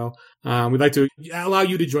aficionado. We'd like to allow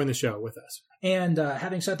you to join the show with us. And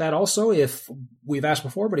having said that, also, if we've asked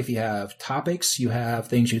before, but if you have topics, you have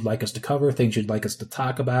things you'd like us to cover, things you'd like us to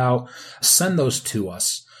talk about, send those to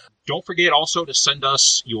us. Don't forget also to send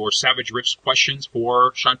us your Savage Riffs questions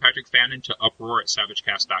for Sean Patrick Fannin to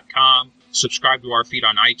uproar@savagecast.com. Subscribe to our feed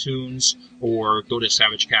on iTunes or go to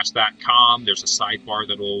savagecast.com. There's a sidebar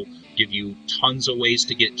that'll give you tons of ways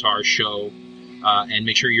to get to our show. And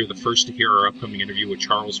make sure you're the first to hear our upcoming interview with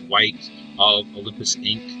Charles White of Olympus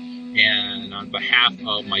Inc. And on behalf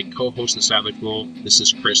of my co-host, The Savage World, this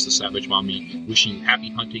is Chris, The Savage Mommy, wishing you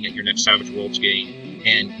happy hunting at your next Savage Worlds game.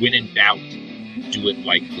 And when in doubt, do it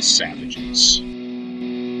like the Savages.